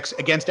going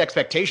against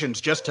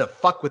expectations just to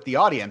fuck with the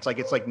audience. Like,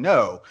 it's like,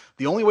 no,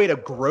 the only way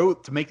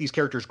to make these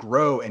characters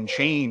grow and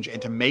change and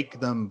to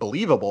make them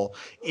believable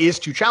is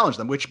to challenge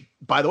them, which,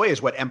 by the way,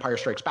 is what Empire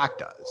Strikes Back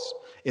does.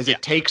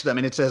 It takes them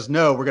and it says,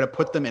 no, we're going to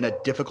put them in a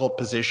difficult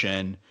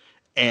position.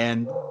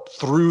 And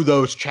through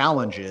those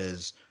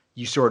challenges,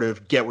 you sort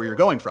of get where you're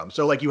going from.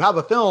 So like, you have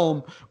a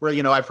film where,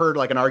 I've heard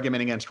like an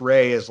argument against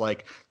Rey is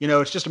like,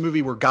 it's just a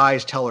movie where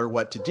guys tell her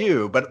what to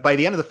do. But by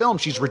the end of the film,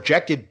 she's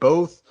rejected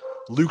both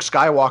Luke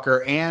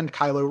Skywalker and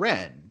Kylo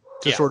Ren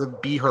to sort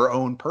of be her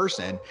own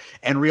person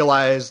and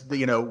realize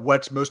that,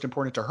 what's most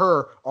important to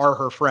her are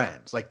her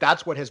friends. Like,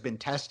 that's what has been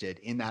tested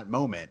in that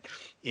moment.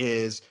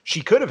 Is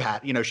she could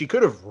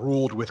have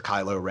ruled with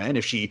Kylo Ren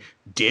if she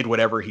did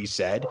whatever he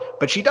said,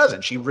 but she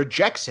doesn't. She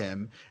rejects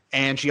him,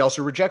 and she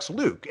also rejects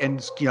Luke.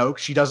 And,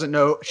 she doesn't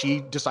know, she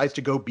decides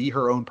to go be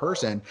her own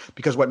person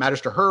because what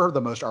matters to her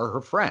the most are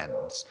her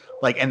friends.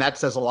 Like, and that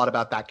says a lot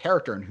about that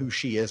character and who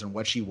she is and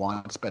what she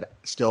wants, but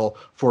still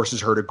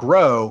forces her to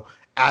grow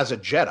as a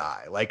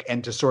Jedi. Like,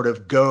 and to sort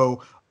of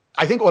go,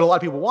 I think what a lot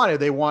of people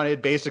they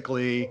wanted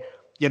basically,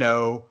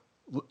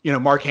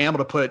 Mark Hamill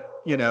to put,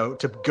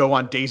 to go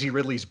on Daisy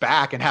Ridley's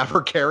back and have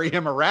her carry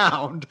him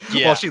around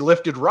while she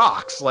lifted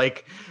rocks.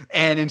 Like,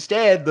 and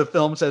instead the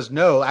film says,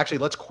 no, actually,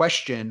 let's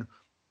question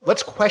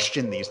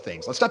these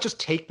things. Let's not just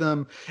take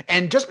them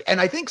and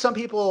I think some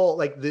people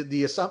like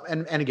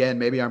and again,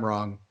 maybe I'm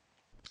wrong,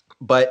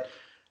 but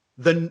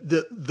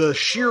the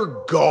sheer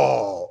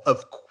gall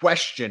of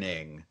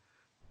questioning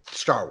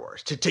Star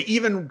Wars to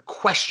even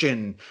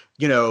question,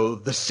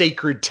 the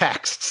sacred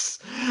texts,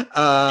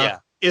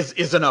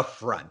 is an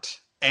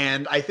affront.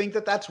 And I think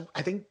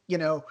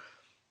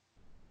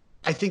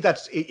I think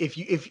that's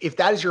if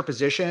that is your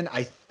position,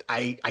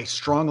 I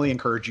strongly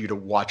encourage you to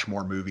watch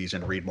more movies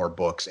and read more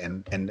books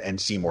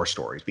and see more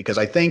stories, because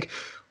I think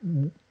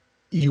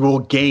you will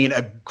gain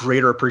a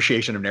greater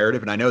appreciation of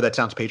narrative. And I know that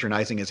sounds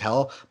patronizing as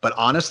hell, but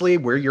honestly,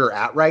 where you're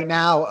at right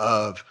now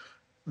of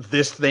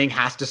this thing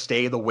has to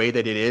stay the way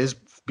that it is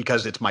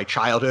because it's my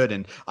childhood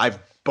and I've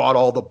bought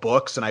all the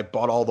books and I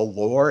bought all the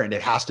lore and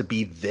it has to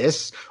be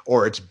this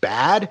or it's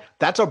bad.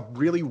 That's a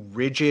really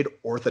rigid,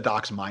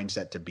 orthodox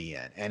mindset to be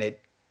in. And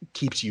it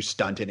keeps you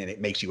stunted and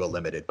it makes you a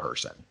limited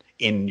person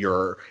in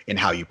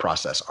how you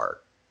process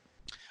art.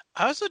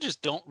 I also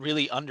just don't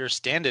really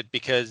understand it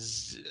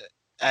because,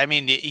 I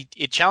mean,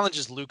 it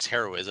challenges Luke's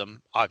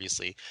heroism,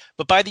 obviously,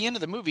 but by the end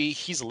of the movie,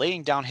 he's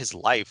laying down his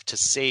life to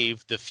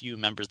save the few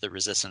members of the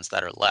Resistance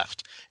that are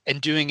left,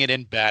 and doing it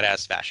in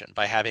badass fashion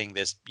by having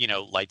this,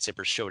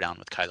 lightsaber showdown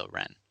with Kylo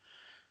Ren.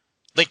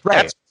 Like,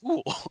 Right. that's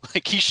cool.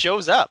 Like, he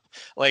shows up.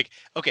 Like,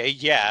 okay,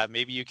 yeah,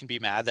 maybe you can be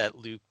mad that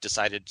Luke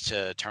decided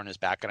to turn his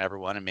back on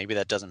everyone, and maybe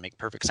that doesn't make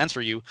perfect sense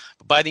for you,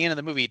 but by the end of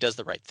the movie, he does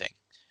the right thing.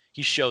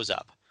 He shows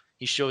up.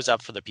 He shows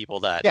up for the people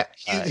that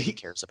he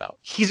cares about.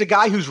 He's a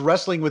guy who's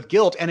wrestling with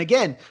guilt. And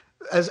again,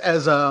 as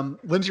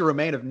Lindsay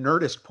Romain of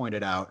Nerdist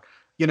pointed out,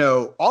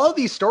 all of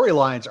these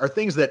storylines are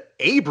things that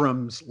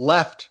Abrams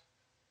left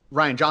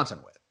Rian Johnson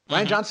with.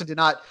 Rian Johnson did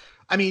not.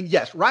 I mean,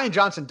 yes, Rian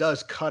Johnson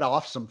does cut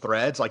off some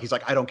threads. Like, he's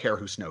like, I don't care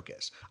who Snoke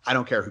is. I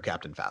don't care who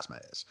Captain Phasma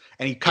is.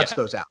 And he cuts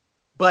those out.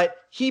 But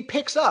he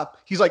picks up,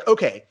 he's like,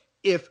 okay,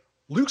 if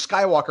Luke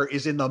Skywalker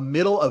is in the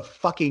middle of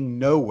fucking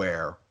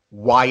nowhere,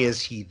 why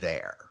is he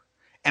there?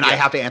 And I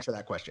have to answer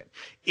that question.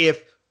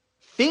 If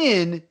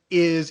Finn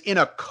is in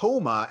a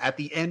coma at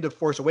the end of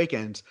Force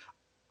Awakens,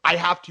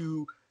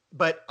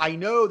 but I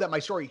know that my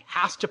story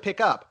has to pick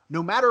up,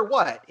 no matter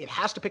what, it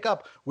has to pick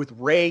up with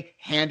Rey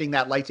handing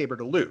that lightsaber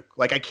to Luke.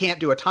 Like, I can't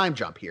do a time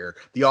jump here.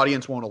 The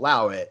audience won't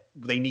allow it.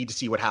 They need to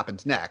see what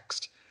happens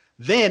next.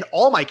 Then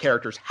all my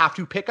characters have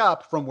to pick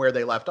up from where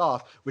they left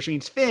off, which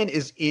means Finn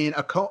is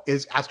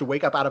has to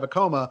wake up out of a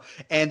coma.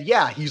 And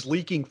yeah, he's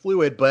leaking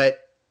fluid,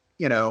 but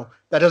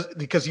that does,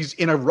 because he's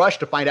in a rush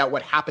to find out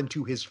what happened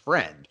to his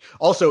friend.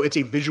 Also, it's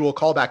a visual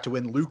callback to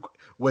when Luke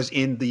was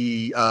in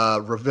the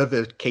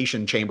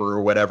revivification chamber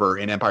or whatever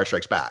in Empire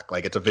Strikes Back.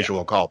 Like, it's a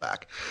visual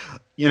callback,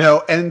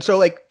 and so,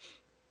 like,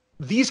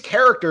 these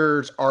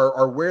characters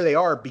are where they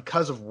are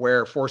because of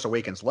where Force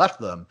Awakens left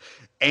them.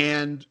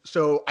 And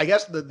so I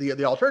guess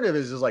the alternative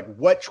is like,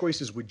 what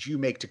choices would you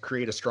make to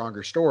create a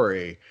stronger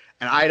story?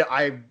 And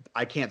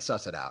I can't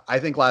suss it out. I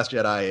think Last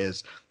Jedi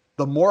is,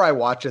 the more I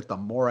watch it, the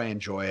more I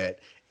enjoy it.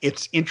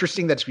 It's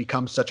interesting that it's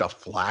become such a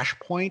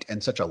flashpoint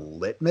and such a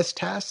litmus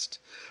test.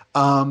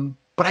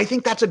 But I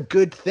think that's a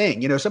good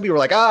thing. Some people are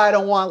like, I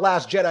don't want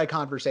Last Jedi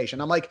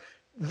conversation. I'm like,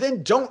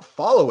 then don't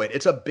follow it.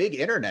 It's a big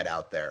internet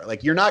out there.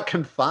 Like, you're not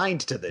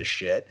confined to this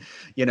shit.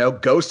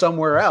 Go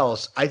somewhere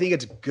else. I think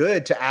it's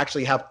good to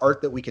actually have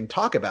art that we can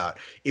talk about.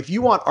 If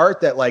you want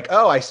art that, like,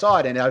 oh, I saw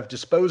it and I've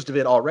disposed of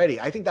it already,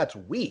 I think that's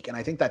weak and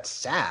I think that's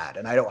sad.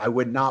 And I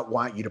would not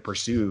want you to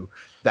pursue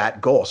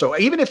that goal. So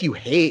even if you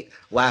hate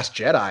Last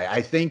Jedi,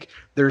 I think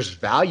there's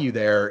value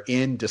there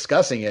in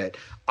discussing it.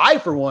 I,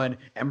 for one,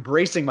 am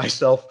bracing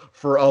myself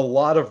for a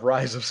lot of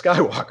Rise of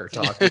Skywalker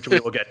talk, which we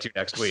will get to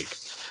next week.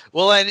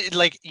 Well, and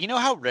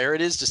how rare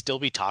it is to still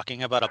be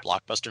talking about a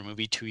blockbuster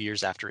movie 2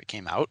 years after it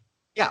came out.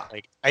 Yeah.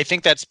 Like, I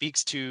think that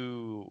speaks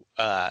to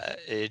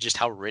just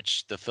how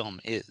rich the film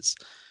is.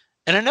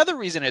 And another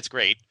reason it's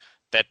great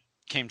that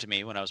came to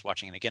me when I was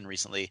watching it again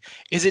recently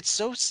is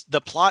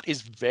the plot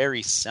is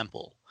very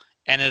simple.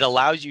 And it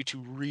allows you to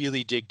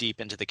really dig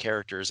deep into the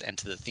characters and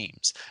to the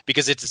themes,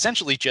 because it's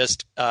essentially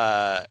just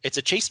it's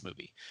a chase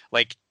movie.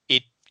 Like,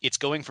 it's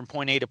going from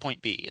point A to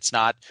point B. It's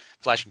not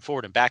flashing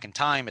forward and back in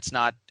time. It's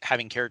not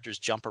having characters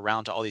jump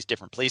around to all these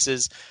different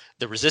places.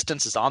 The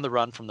Resistance is on the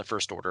run from the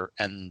First Order,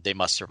 and they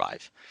must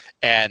survive.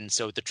 And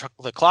so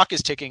the clock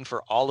is ticking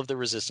for all of the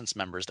Resistance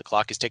members. The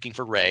clock is ticking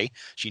for Rey.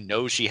 She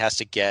knows she has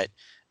to get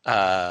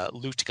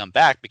Luke to come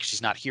back because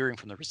she's not hearing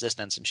from the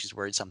Resistance, and she's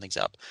worried something's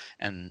up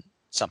and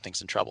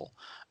something's in trouble.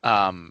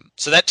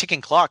 So that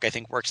ticking clock, I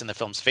think, works in the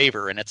film's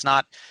favor, and it's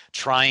not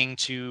trying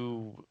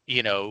to,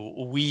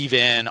 weave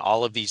in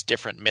all of these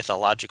different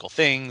mythological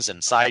things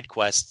and side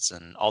quests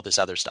and all this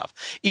other stuff.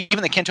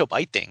 Even the Canto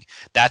Bight thing,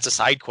 that's a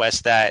side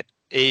quest that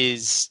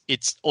it's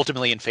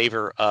ultimately in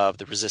favor of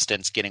the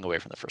Resistance getting away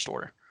from the First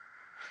Order.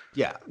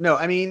 Yeah, no,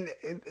 I mean,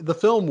 the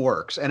film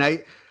works, and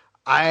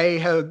I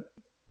have,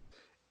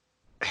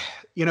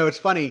 it's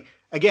funny,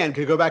 again,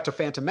 to go back to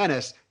Phantom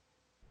Menace,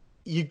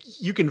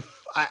 you can,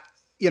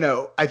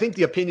 I think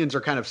the opinions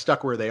are kind of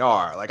stuck where they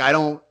are. Like, I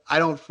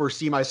don't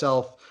foresee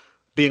myself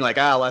being like,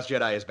 Last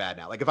Jedi is bad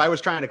now. Like, if I was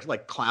trying to,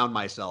 like, clown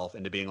myself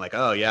into being like,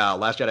 oh yeah,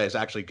 Last Jedi is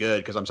actually good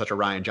because I'm such a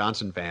Rian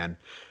Johnson fan,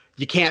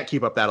 you can't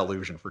keep up that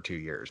illusion for 2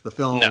 years. The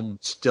film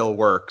still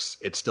works.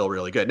 It's still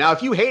really good. Now,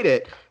 if you hate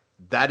it,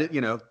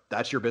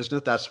 that's your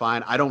business. That's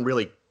fine.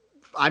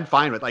 I'm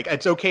fine with, like,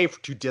 it's okay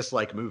to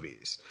dislike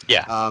movies.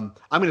 Yeah. I'm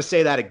going to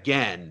say that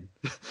again.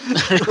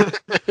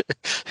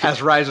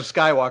 as Rise of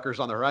Skywalker's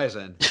on the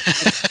horizon,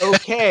 it's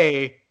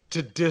okay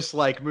to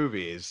dislike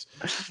movies.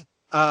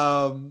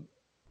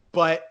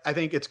 But I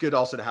think it's good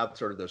also to have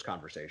sort of those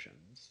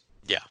conversations.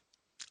 Yeah.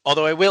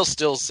 Although I will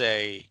still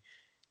say,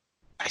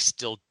 I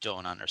still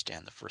don't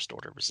understand the First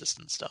Order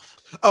resistance stuff.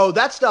 Oh,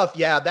 that stuff,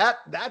 yeah,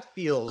 that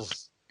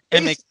feels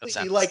it makes no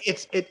sense. Like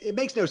it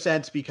makes no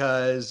sense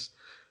because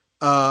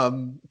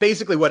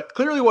basically what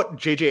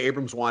J.J.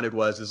 Abrams wanted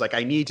is like,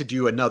 I need to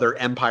do another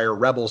Empire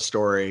Rebel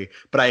story,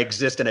 but I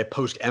exist in a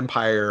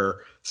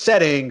post-Empire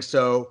setting.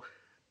 So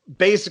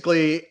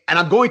basically, and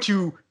I'm going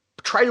to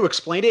try to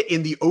explain it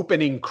in the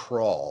opening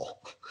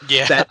crawl.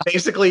 Yeah. That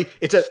basically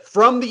it's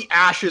from the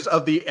ashes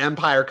of the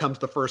Empire comes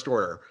the First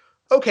Order.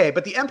 Okay,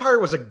 but the Empire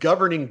was a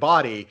governing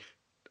body.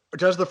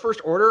 Does the First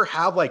Order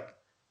have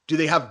do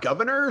they have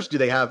governors? Do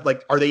they have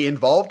are they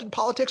involved in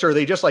politics, or are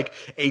they just like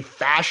a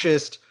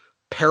fascist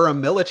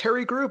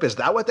paramilitary group? Is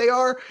that what they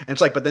are? And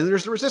it's like, but then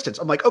there's the Resistance.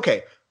 I'm like,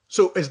 okay,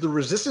 so is the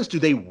Resistance, do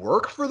they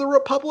work for the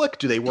Republic?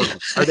 Do they work?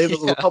 Are they the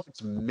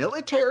Republic's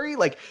military?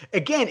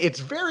 Again, it's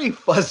very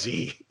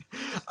fuzzy.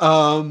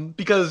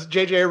 Because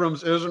J.J.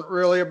 Abrams isn't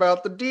really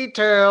about the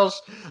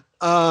details.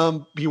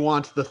 He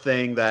wants the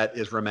thing that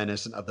is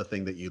reminiscent of the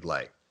thing that you'd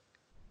like.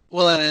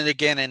 Well, and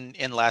again,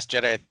 in Last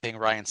Jedi, I think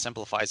Ryan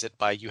simplifies it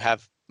by you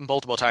have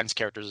multiple times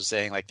characters are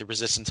saying the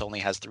Resistance only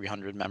has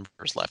 300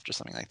 members left or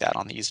something like that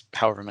on these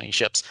however many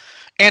ships.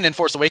 And in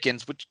Force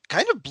Awakens, which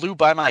kind of blew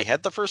by my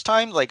head the first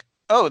time,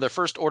 oh, the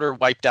First Order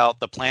wiped out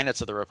the planets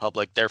of the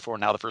Republic, therefore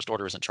now the First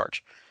Order is in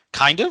charge.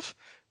 Kind of.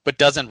 But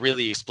doesn't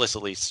really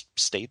explicitly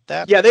state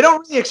that. Yeah, they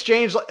don't really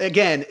exchange.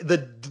 Again,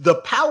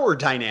 the power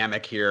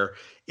dynamic here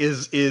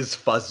is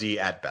fuzzy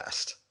at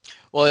best.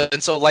 Well,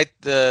 and so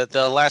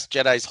the Last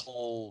Jedi's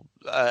whole,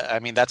 I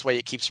mean, that's why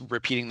it keeps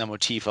repeating the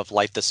motif of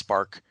light the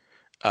spark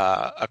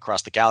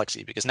across the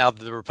galaxy, because now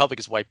that the Republic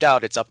is wiped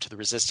out, it's up to the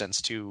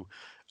Resistance to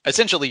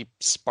essentially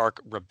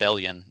spark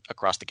rebellion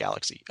across the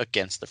galaxy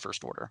against the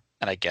First Order.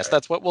 And I guess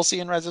that's what we'll see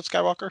in Rise of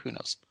Skywalker. Who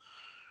knows?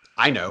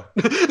 I know.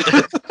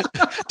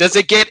 Does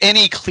it get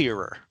any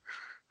clearer?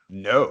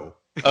 No.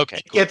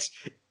 Okay. Cool.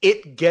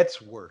 It gets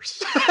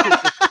worse.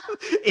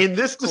 In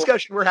this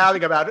discussion we're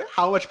having about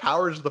how much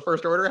power does the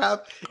First Order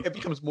have, it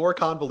becomes more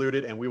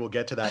convoluted, and we will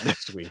get to that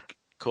next week.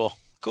 Cool.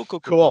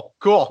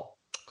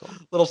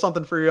 Little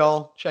something for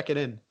y'all. Check it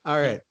in. All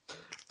right.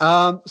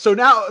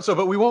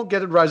 But we won't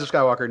get into Rise of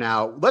Skywalker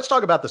now. Let's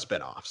talk about the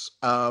spinoffs.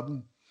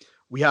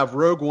 We have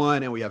Rogue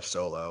One and we have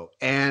Solo.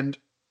 And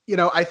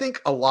I think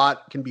a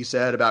lot can be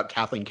said about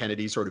Kathleen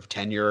Kennedy's sort of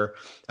tenure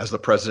as the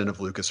president of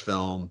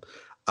Lucasfilm.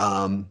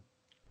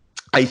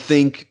 I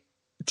think,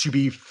 to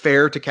be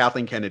fair to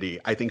Kathleen Kennedy,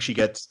 I think she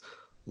gets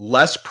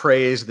less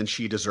praise than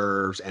she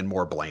deserves and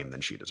more blame than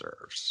she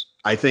deserves.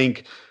 I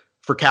think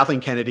for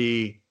Kathleen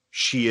Kennedy,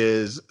 she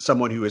is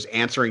someone who is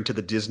answering to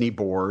the Disney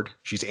board.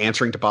 She's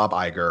answering to Bob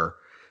Iger.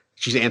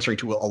 She's answering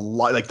to a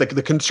lot,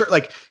 the concern.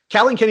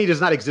 Kathleen Kennedy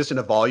does not exist in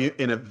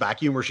a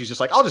vacuum where she's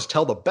just I'll just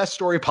tell the best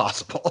story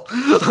possible.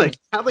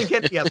 Kathleen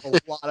Kennedy has a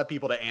lot of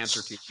people to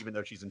answer to, even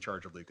though she's in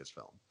charge of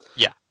Lucasfilm.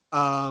 Yeah.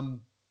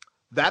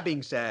 That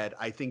being said,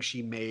 I think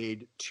she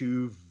made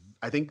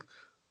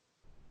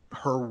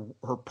her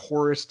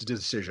poorest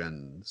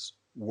decisions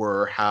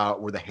were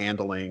the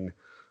handling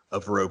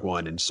of Rogue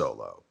One and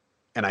Solo,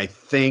 and I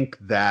think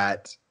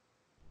that.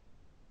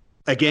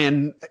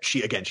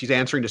 She's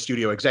answering to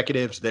studio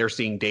executives. They're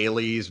seeing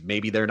dailies.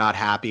 Maybe they're not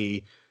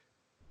happy.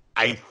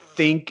 I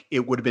think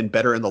it would have been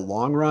better in the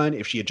long run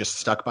if she had just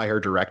stuck by her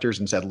directors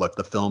and said, look,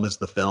 the film is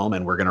the film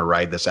and we're going to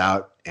ride this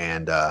out.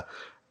 And, I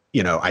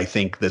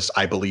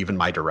believe in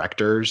my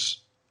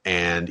directors.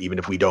 And even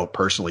if we don't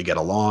personally get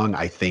along,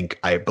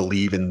 I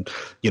believe in,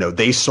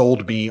 they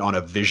sold me on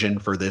a vision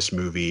for this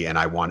movie. And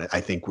we're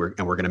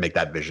going to make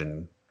that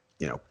vision,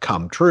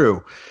 come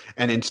true.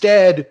 And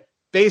instead,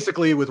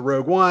 basically, with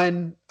Rogue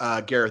One,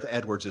 Gareth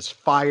Edwards is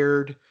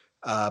fired,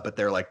 but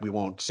they're like, we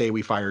won't say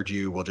we fired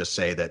you. We'll just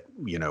say that,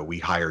 we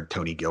hired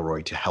Tony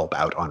Gilroy to help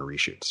out on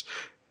reshoots.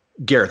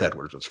 Gareth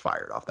Edwards was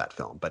fired off that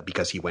film, but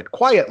because he went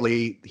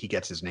quietly, he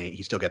gets his name.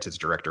 He still gets his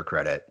director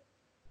credit.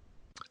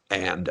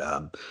 And,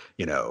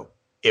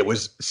 it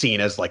was seen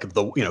as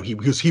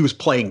he was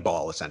playing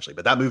ball essentially,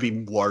 but that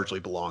movie largely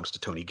belongs to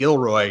Tony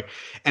Gilroy.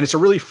 And it's a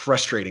really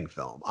frustrating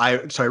film.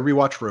 So I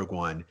rewatched Rogue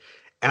One,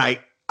 and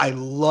I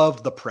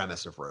love the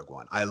premise of Rogue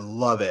One. I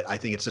love it. I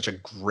think it's such a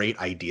great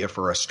idea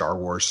for a Star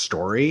Wars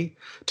story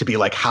to be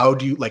how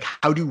do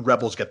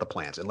rebels get the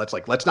plans? And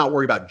let's not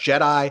worry about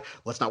Jedi.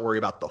 Let's not worry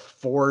about the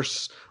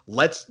Force.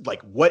 Let's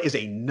what is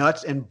a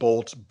nuts and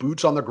bolts,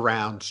 boots on the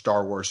ground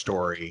Star Wars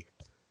story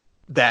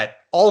but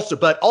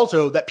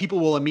also that people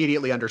will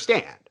immediately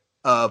understand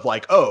of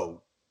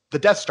the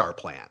Death Star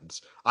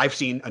plans. I've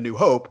seen A New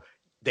Hope.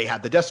 They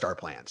had the Death Star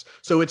plans.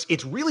 So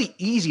it's really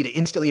easy to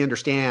instantly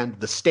understand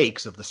the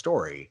stakes of the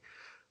story.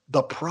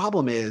 The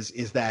problem is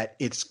that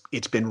it's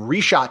been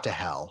reshot to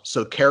hell,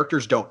 so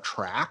characters don't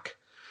track,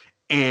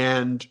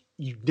 and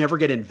you never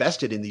get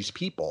invested in these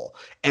people.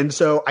 And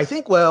so I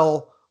think,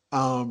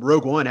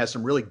 Rogue One has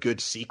some really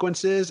good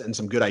sequences and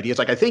some good ideas.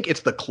 Like I think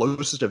it's the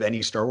closest of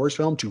any Star Wars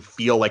film to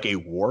feel like a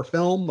war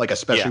film, like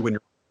especially when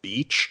you're on the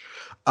beach.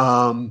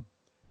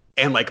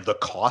 And like the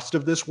cost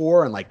of this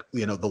war and like,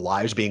 you know, the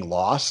lives being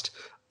lost.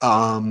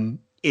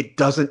 It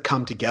doesn't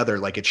come together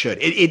like it should.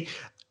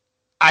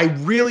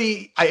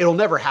 It'll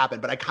never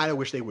happen, but I kind of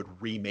wish they would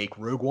remake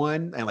Rogue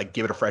One and like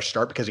give it a fresh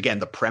start because again,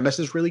 the premise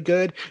is really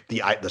good.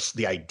 The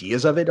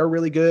ideas of it are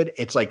really good.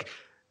 It's like,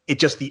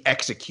 the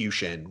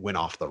execution went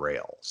off the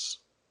rails.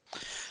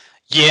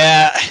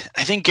 Yeah,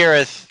 I think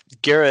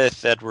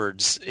Gareth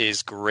Edwards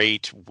is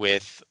great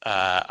with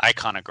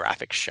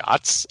iconographic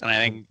shots, and I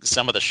think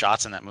some of the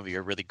shots in that movie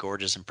are really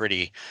gorgeous and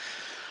pretty.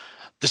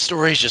 The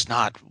story is just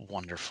not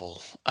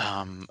wonderful,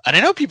 and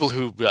I know people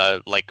who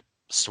like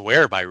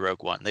swear by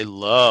Rogue One. They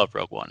love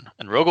Rogue One,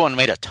 and Rogue One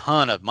made a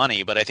ton of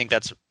money, but I think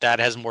that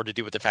has more to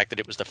do with the fact that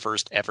it was the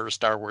first ever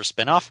Star Wars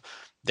spinoff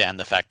than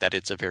the fact that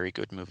it's a very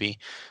good movie.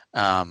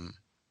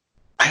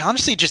 I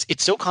honestly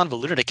it's so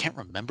convoluted. I can't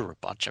remember a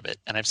bunch of it,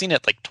 and I've seen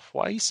it like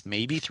twice,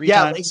 maybe three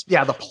times.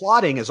 Yeah, the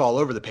plotting is all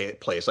over the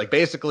place. Like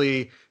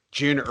basically,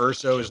 Jyn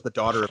Erso is the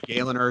daughter of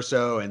Galen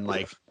Erso, and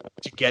like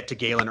to get to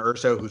Galen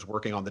Erso, who's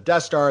working on the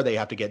Death Star, they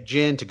have to get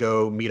Jyn to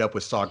go meet up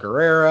with Saw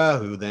Gerrera,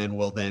 who then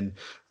will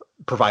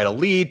provide a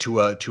lead to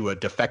a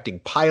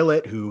defecting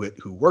pilot who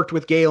worked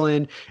with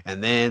Galen,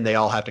 and then they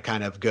all have to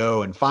kind of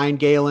go and find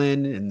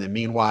Galen, and then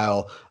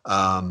meanwhile,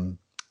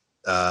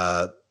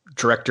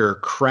 Director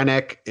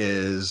Krennic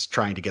is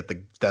trying to get the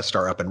Death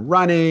Star up and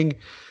running.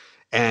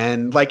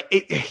 And like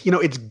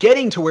it's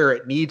getting to where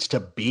it needs to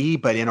be,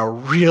 but in a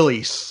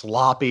really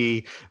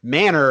sloppy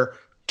manner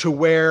to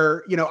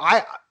where,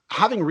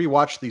 having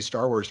rewatched these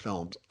Star Wars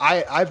films,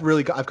 I've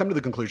come to the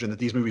conclusion that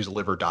these movies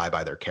live or die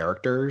by their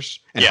characters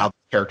and how the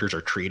characters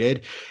are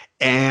treated.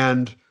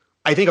 And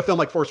I think a film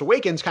like Force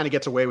Awakens kind of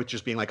gets away with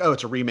just being like, oh,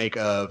 it's a remake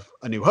of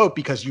A New Hope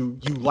because you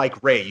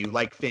like Rey, you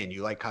like Finn,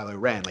 you like Kylo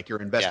Ren, like you're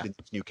invested in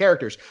these new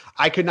characters.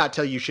 I could not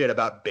tell you shit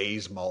about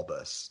Baze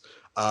Malbus.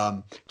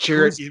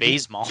 Who's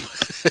Baze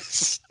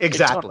Malbus?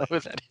 Exactly. I don't know who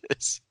that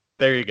is.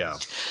 There you go.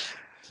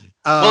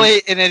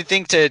 And I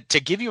think to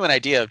give you an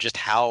idea of just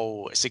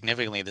how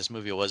significantly this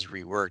movie was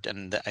reworked,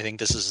 and I think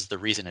this is the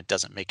reason it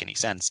doesn't make any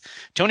sense.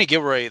 Tony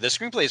Gilroy, the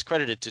screenplay is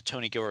credited to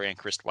Tony Gilroy and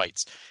Chris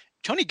Weitz.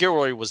 Tony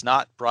Gilroy was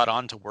not brought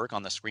on to work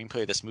on the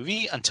screenplay of this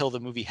movie until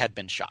the movie had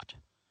been shot.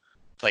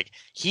 Like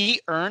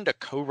he earned a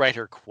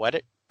co-writer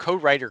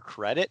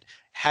credit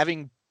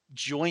having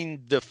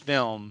joined the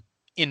film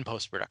in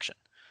post-production,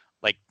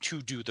 like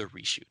to do the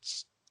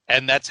reshoots,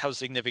 and that's how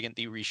significant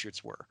the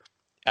reshoots were.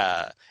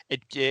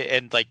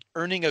 And like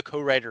earning a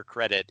co-writer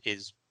credit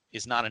is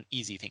not an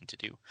easy thing to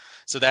do.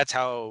 So that's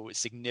how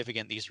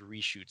significant these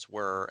reshoots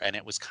were, and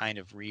it was kind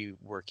of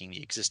reworking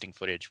the existing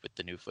footage with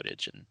the new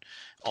footage and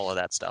all of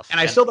that stuff.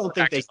 And I still don't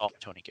think they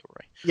Tony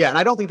Gilroy. Yeah, and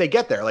I don't think they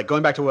get there. Like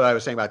going back to what I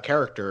was saying about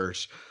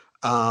characters,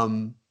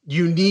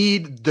 you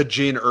need the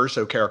Jyn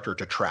Erso character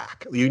to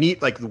track. You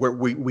need like where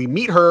we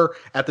meet her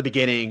at the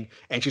beginning,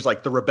 and she's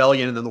like, the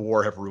rebellion and then the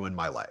war have ruined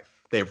my life.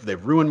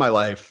 They've ruined my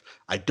life.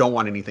 I don't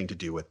want anything to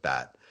do with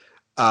that.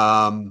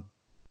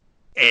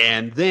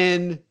 And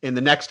then in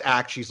the next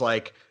act, she's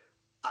like,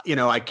 I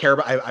want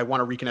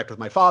to reconnect with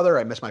my father.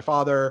 I miss my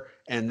father.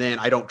 And then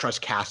I don't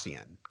trust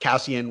Cassian.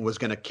 Cassian was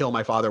going to kill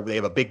my father. They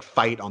have a big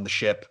fight on the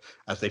ship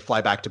as they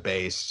fly back to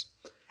base.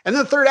 And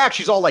then the third act,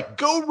 she's all like,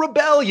 go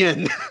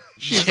rebellion.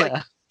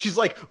 She's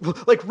like,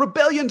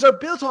 rebellions are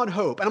built on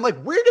hope. And I'm like,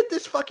 where did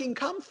this fucking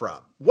come from?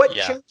 What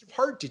change of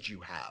heart did you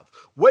have?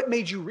 What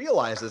made you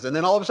realize this? And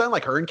then all of a sudden,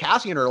 like her and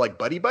Cassian are like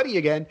buddy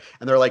again.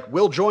 And they're like,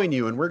 we'll join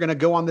you and we're going to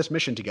go on this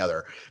mission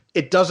together.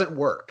 It doesn't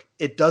work.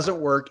 It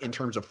doesn't work in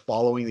terms of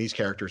following these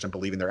characters and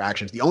believing their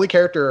actions. The only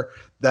character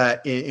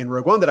that in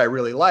Rogue One that I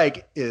really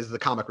like is the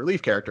comic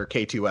relief character,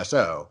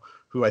 K2SO,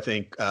 who I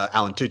think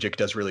Alan Tudyk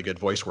does really good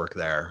voice work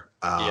there.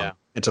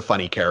 It's a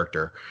funny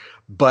character.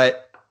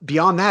 But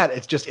beyond that,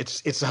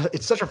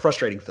 it's such a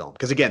frustrating film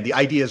because again, the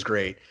idea is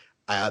great,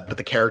 but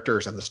the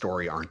characters and the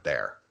story aren't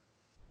there.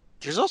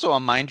 There's also a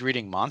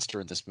mind-reading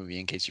monster in this movie,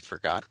 in case you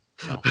forgot.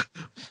 So.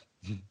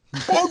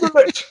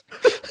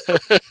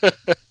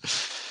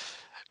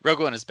 Rogue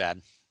One is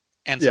bad,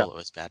 and Solo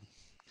is bad.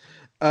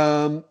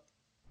 And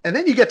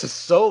then you get to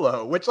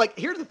Solo, which like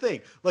here's the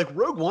thing, like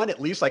Rogue One, at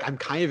least like I'm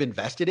kind of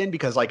invested in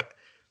because like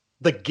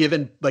the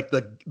given like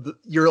the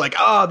you're like,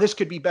 oh, this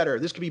could be better,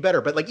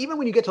 but like even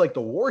when you get to like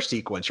the war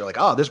sequence, you're like,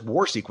 oh, this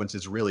war sequence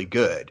is really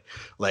good.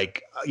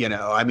 Like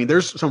I mean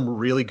there's some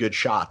really good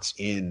shots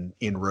in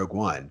Rogue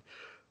One.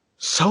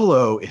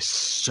 Solo is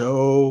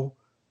so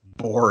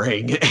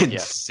boring and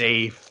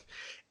safe.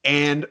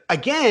 And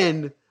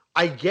again,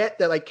 I get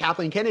that like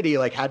Kathleen Kennedy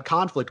like had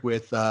conflict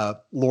with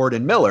Lord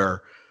and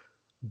Miller,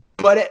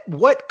 but at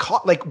what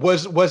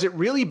was it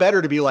really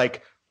better to be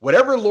like,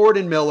 whatever Lord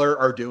and Miller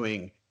are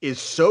doing is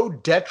so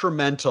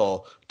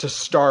detrimental to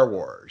Star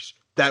Wars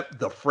that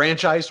the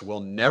franchise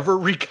will never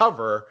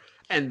recover,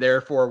 and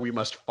therefore we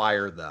must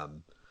fire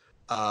them.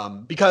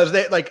 Because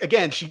they like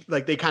again,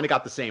 they kind of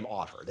got the same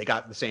offer. They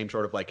got the same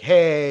sort of like,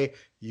 hey,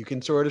 you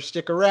can sort of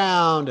stick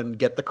around and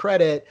get the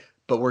credit,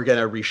 but we're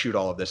gonna reshoot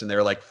all of this. And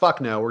they're like,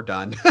 fuck no, we're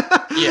done.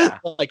 Yeah.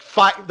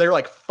 They're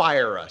like,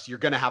 fire us. You're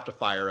gonna have to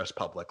fire us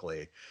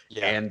publicly.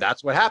 Yeah. And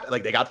that's what happened.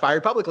 Like they got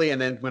fired publicly and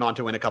then went on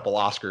to win a couple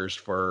Oscars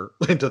for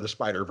Into the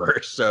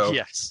Spider-Verse. So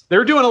yes,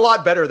 they're doing a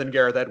lot better than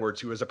Gareth Edwards,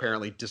 who has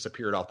apparently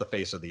disappeared off the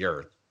face of the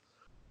earth.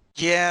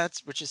 Yeah,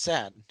 which is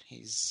sad.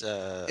 He's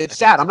it's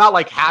sad. I'm not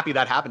like happy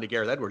that happened to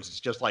Gareth Edwards. It's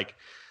just like,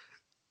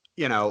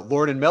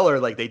 Lord and Miller,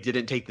 like they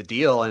didn't take the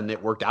deal, and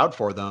it worked out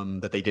for them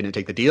that they didn't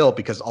take the deal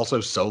because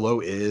also Solo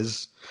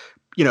is,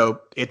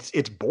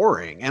 it's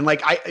boring. And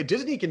like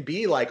Disney can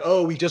be like,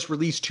 oh, we just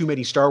released too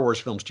many Star Wars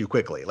films too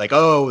quickly. Like,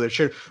 oh,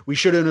 we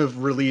shouldn't have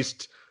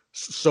released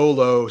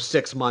Solo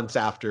 6 months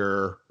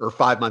after or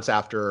 5 months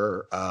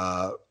after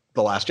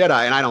The Last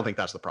Jedi, and I don't think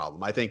that's the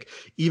problem. I think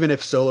even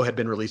if Solo had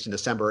been released in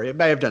December, it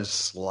may have done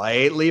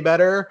slightly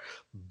better,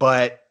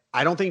 but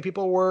I don't think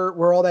people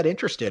were all that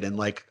interested in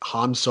like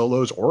Han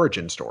Solo's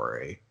origin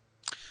story.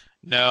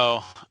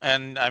 No,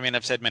 and I mean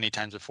I've said many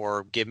times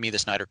before, give me the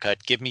Snyder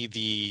Cut, give me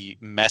the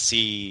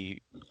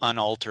messy,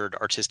 unaltered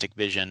artistic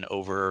vision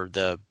over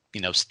the,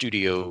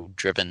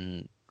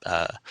 studio-driven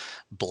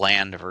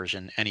bland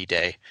version any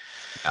day.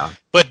 Yeah.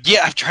 But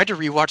yeah, I've tried to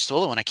rewatch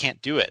Solo and I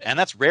can't do it, and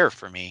that's rare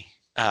for me.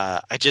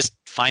 I just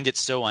find it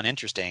so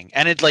uninteresting.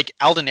 And it like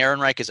Alden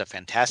Ehrenreich is a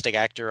fantastic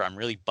actor. I'm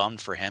really bummed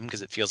for him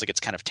because it feels like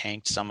it's kind of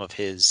tanked some of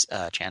his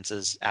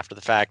chances after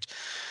the fact.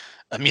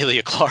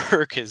 Emilia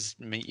Clarke has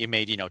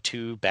made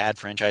 2 bad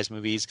franchise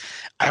movies.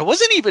 I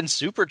wasn't even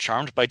super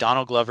charmed by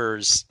Donald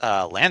Glover's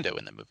Lando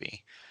in the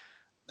movie.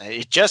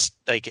 It just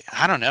like,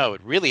 I don't know.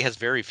 It really has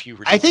very few.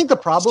 I think the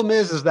problem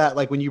is that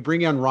like when you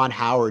bring in Ron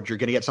Howard, you're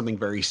going to get something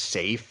very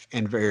safe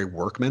and very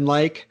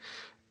workmanlike.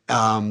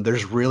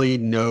 There's really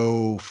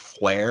no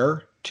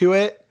flair to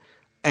it.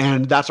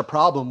 And that's a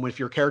problem if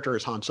your character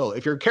is Han Solo.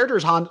 If your lead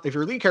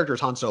character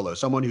is Han Solo,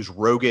 someone who's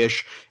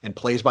roguish and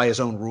plays by his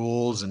own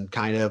rules and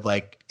kind of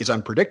like is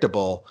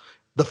unpredictable,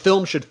 the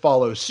film should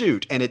follow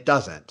suit, and it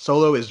doesn't.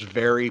 Solo is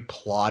very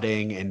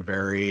plotting and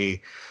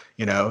very,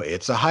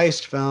 it's a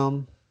heist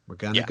film. We're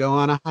gonna go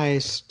on a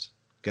heist,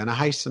 gonna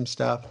heist some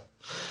stuff.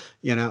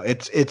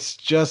 It's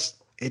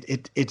just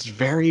it's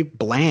very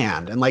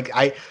bland, and like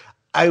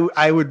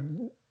I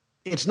would.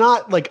 It's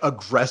not like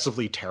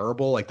aggressively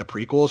terrible like the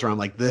prequels where I'm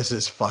like, this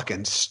is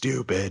fucking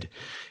stupid.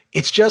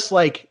 It's just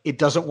like it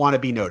doesn't want to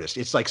be noticed.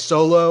 It's like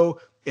Solo,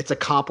 its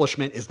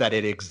accomplishment is that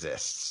it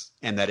exists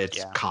and that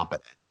it's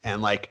competent.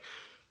 And like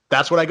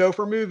that's what I go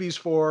for movies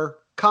for,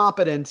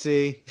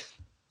 competency.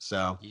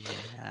 So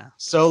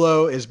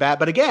Solo is bad.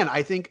 But again,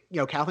 I think,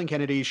 Kathleen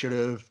Kennedy should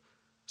have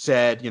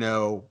said,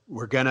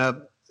 we're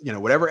gonna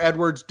whatever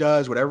Edwards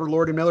does, whatever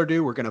Lord and Miller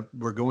do, we're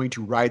going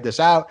to ride this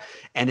out.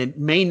 And it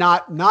may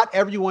not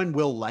everyone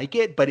will like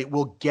it, but it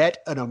will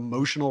get an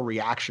emotional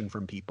reaction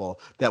from people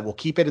that will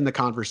keep it in the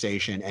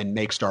conversation and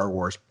make Star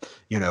Wars,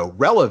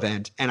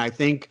 relevant. And I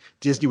think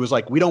Disney was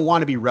like, we don't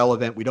want to be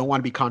relevant. We don't want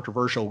to be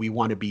controversial. We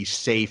want to be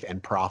safe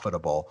and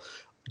profitable.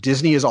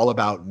 Disney is all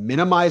about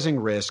minimizing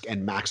risk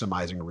and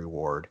maximizing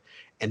reward.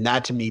 And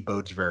that to me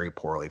bodes very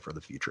poorly for the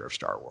future of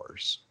Star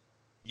Wars.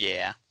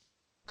 Yeah.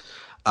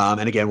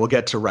 And again, we'll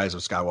get to Rise of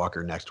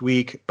Skywalker next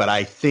week, but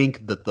I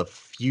think that the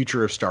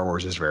future of Star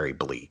Wars is very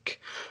bleak.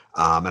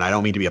 And I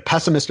don't mean to be a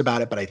pessimist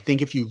about it, but I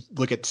think if you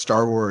look at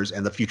Star Wars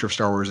and the future of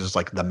Star Wars is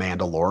like The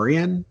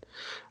Mandalorian,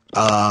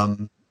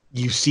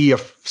 you see a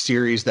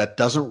series that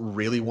doesn't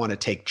really want to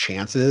take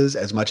chances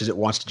as much as it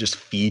wants to just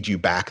feed you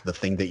back the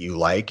thing that you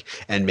like.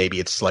 And maybe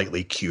it's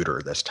slightly cuter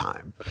this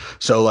time.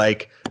 So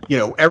like,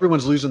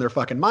 everyone's losing their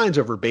fucking minds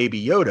over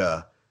Baby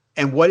Yoda.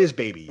 And what is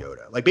Baby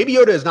Yoda? Like Baby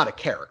Yoda is not a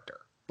character.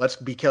 Let's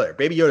be clear.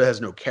 Baby Yoda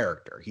has no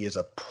character. He is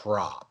a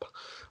prop.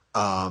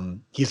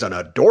 He's an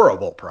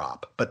adorable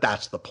prop, but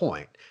that's the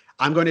point.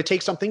 I'm going to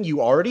take something you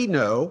already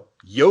know,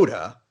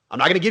 Yoda. I'm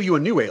not going to give you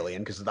a new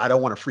alien because I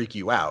don't want to freak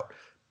you out,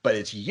 but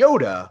it's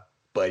Yoda,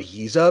 but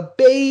he's a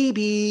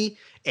baby,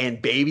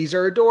 and babies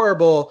are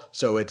adorable.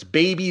 So it's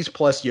babies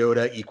plus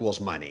Yoda equals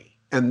money.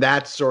 And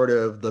that's sort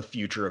of the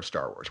future of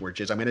Star Wars,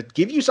 which is I'm going to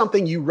give you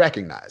something you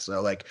recognize.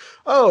 So like,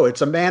 oh,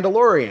 it's a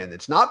Mandalorian.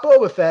 It's not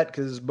Boba Fett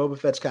because Boba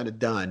Fett's kind of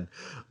done,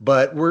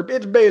 but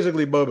it's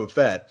basically Boba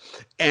Fett.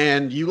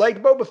 And you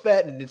like Boba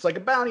Fett and it's like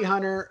a bounty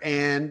hunter.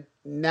 And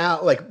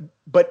now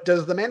but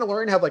does the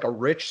Mandalorian have like a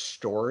rich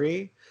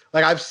story?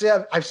 Like I've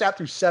sat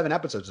through 7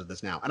 episodes of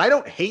this now, and I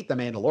don't hate the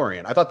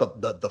Mandalorian. I thought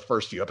the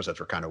first few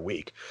episodes were kind of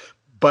weak,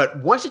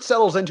 but once it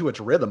settles into its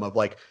rhythm of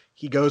like,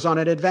 he goes on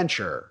an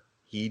adventure,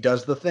 he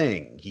does the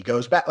thing, he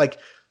goes back, like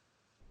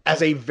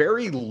as a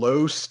very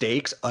low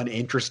stakes,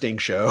 uninteresting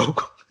show,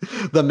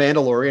 The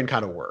Mandalorian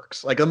kind of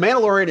works. Like The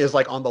Mandalorian is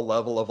like on the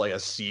level of like a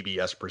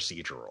CBS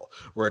procedural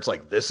where it's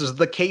like, this is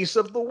the case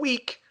of the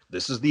week.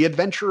 This is the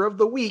adventure of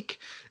the week.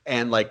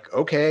 And like,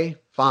 okay,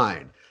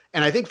 fine.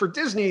 And I think for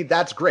Disney,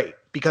 that's great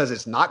because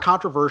it's not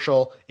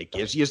controversial. It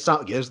gives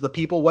the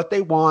people what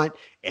they want,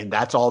 and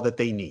that's all that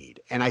they need.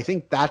 And I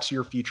think that's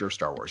your future of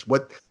Star Wars.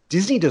 What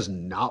Disney does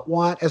not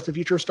want as the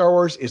future of Star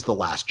Wars is The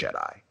Last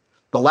Jedi.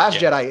 The Last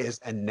Jedi is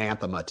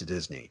anathema to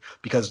Disney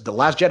because The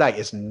Last Jedi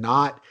is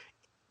not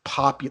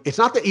popular. It's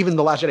not that even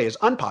The Last Jedi is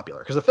unpopular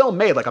because the film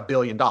made like $1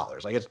 billion.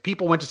 Like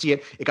people went to see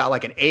it. It got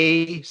like an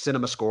A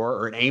cinema score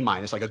or an A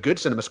minus, like a good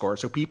cinema score.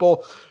 So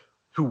people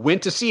who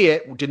went to see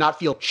it did not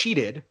feel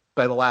cheated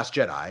by The Last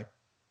Jedi.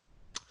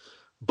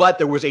 But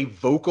there was a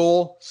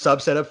vocal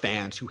subset of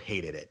fans who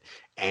hated it.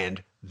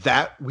 And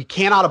that we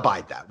cannot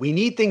abide that. We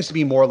need things to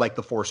be more like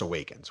The Force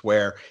Awakens,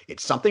 where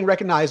it's something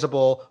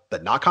recognizable,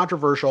 but not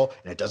controversial.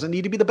 And it doesn't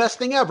need to be the best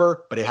thing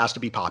ever, but it has to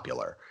be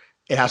popular.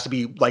 It has to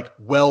be like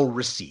well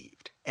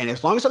received. And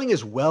as long as something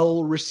is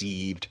well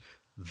received,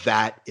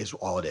 that is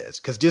all it is.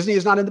 Because Disney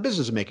is not in the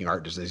business of making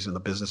art. Disney is in the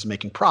business of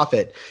making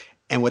profit.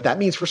 And what that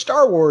means for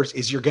Star Wars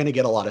is you're going to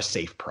get a lot of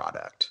safe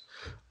product.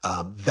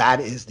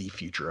 That is the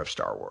future of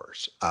Star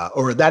Wars,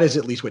 or that is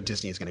at least what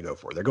Disney is going to go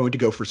for. They're going to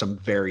go for some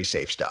very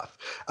safe stuff,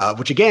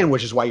 which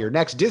is why your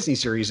next Disney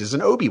series is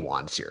an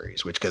Obi-Wan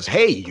series, because,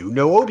 hey, you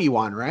know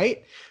Obi-Wan,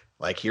 right?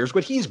 Like, here's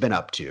what he's been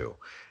up to.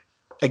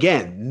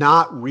 Again,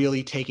 not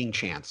really taking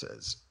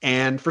chances.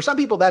 And for some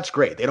people, that's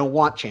great. They don't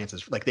want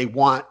chances. Like, they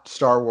want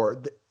Star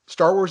Wars.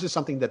 Star Wars is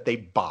something that they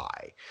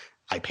buy.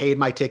 I paid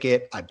my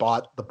ticket. I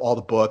bought all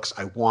the books.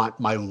 I want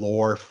my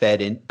lore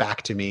fed in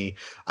back to me.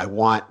 I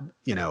want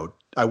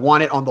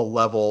it on the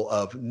level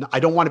of, I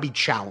don't want to be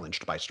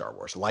challenged by Star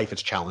Wars. Life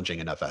is challenging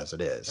enough as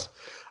it is.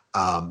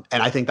 And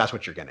I think that's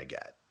what you're going to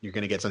get. You're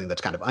going to get something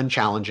that's kind of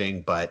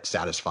unchallenging, but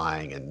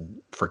satisfying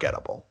and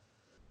forgettable.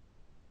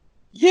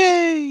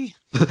 Yay!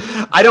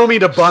 I don't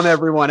mean to bum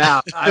everyone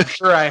out. I'm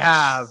sure I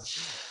have,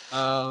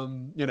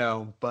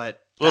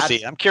 but we'll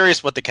see. I'm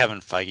curious what the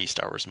Kevin Feige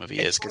Star Wars movie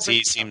is, because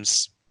he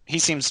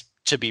seems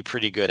to be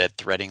pretty good at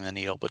threading the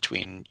needle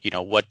between,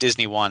 what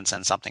Disney wants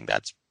and something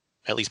that's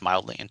at least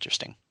mildly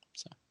interesting.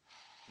 So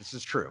this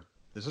is true.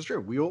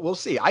 We'll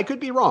see. I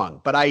could be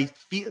wrong, but I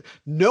feel,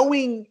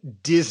 knowing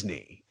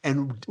Disney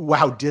and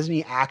how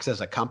Disney acts as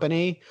a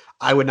company,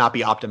 I would not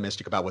be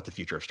optimistic about what the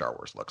future of Star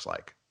Wars looks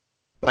like.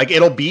 Like,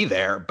 it'll be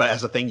there, but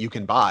as a thing you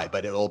can buy,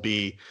 but it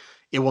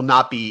will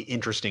not be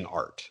interesting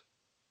art.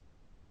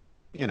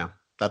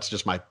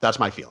 That's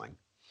my feeling.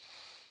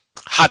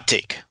 Hot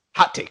take.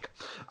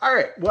 All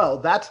right. Well,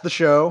 that's the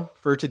show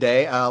for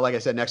today. Like I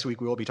said, next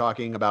week we will be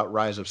talking about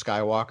Rise of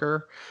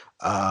Skywalker.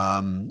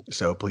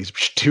 So please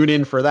tune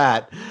in for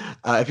that.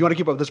 If you want to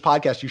keep up with this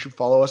podcast, you should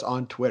follow us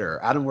on Twitter.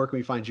 Adam, where can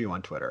we find you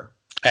on Twitter?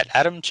 At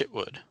Adam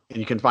Chitwood. And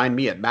you can find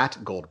me at Matt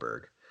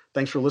Goldberg.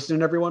 Thanks for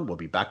listening, everyone. We'll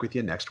be back with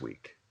you next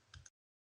week.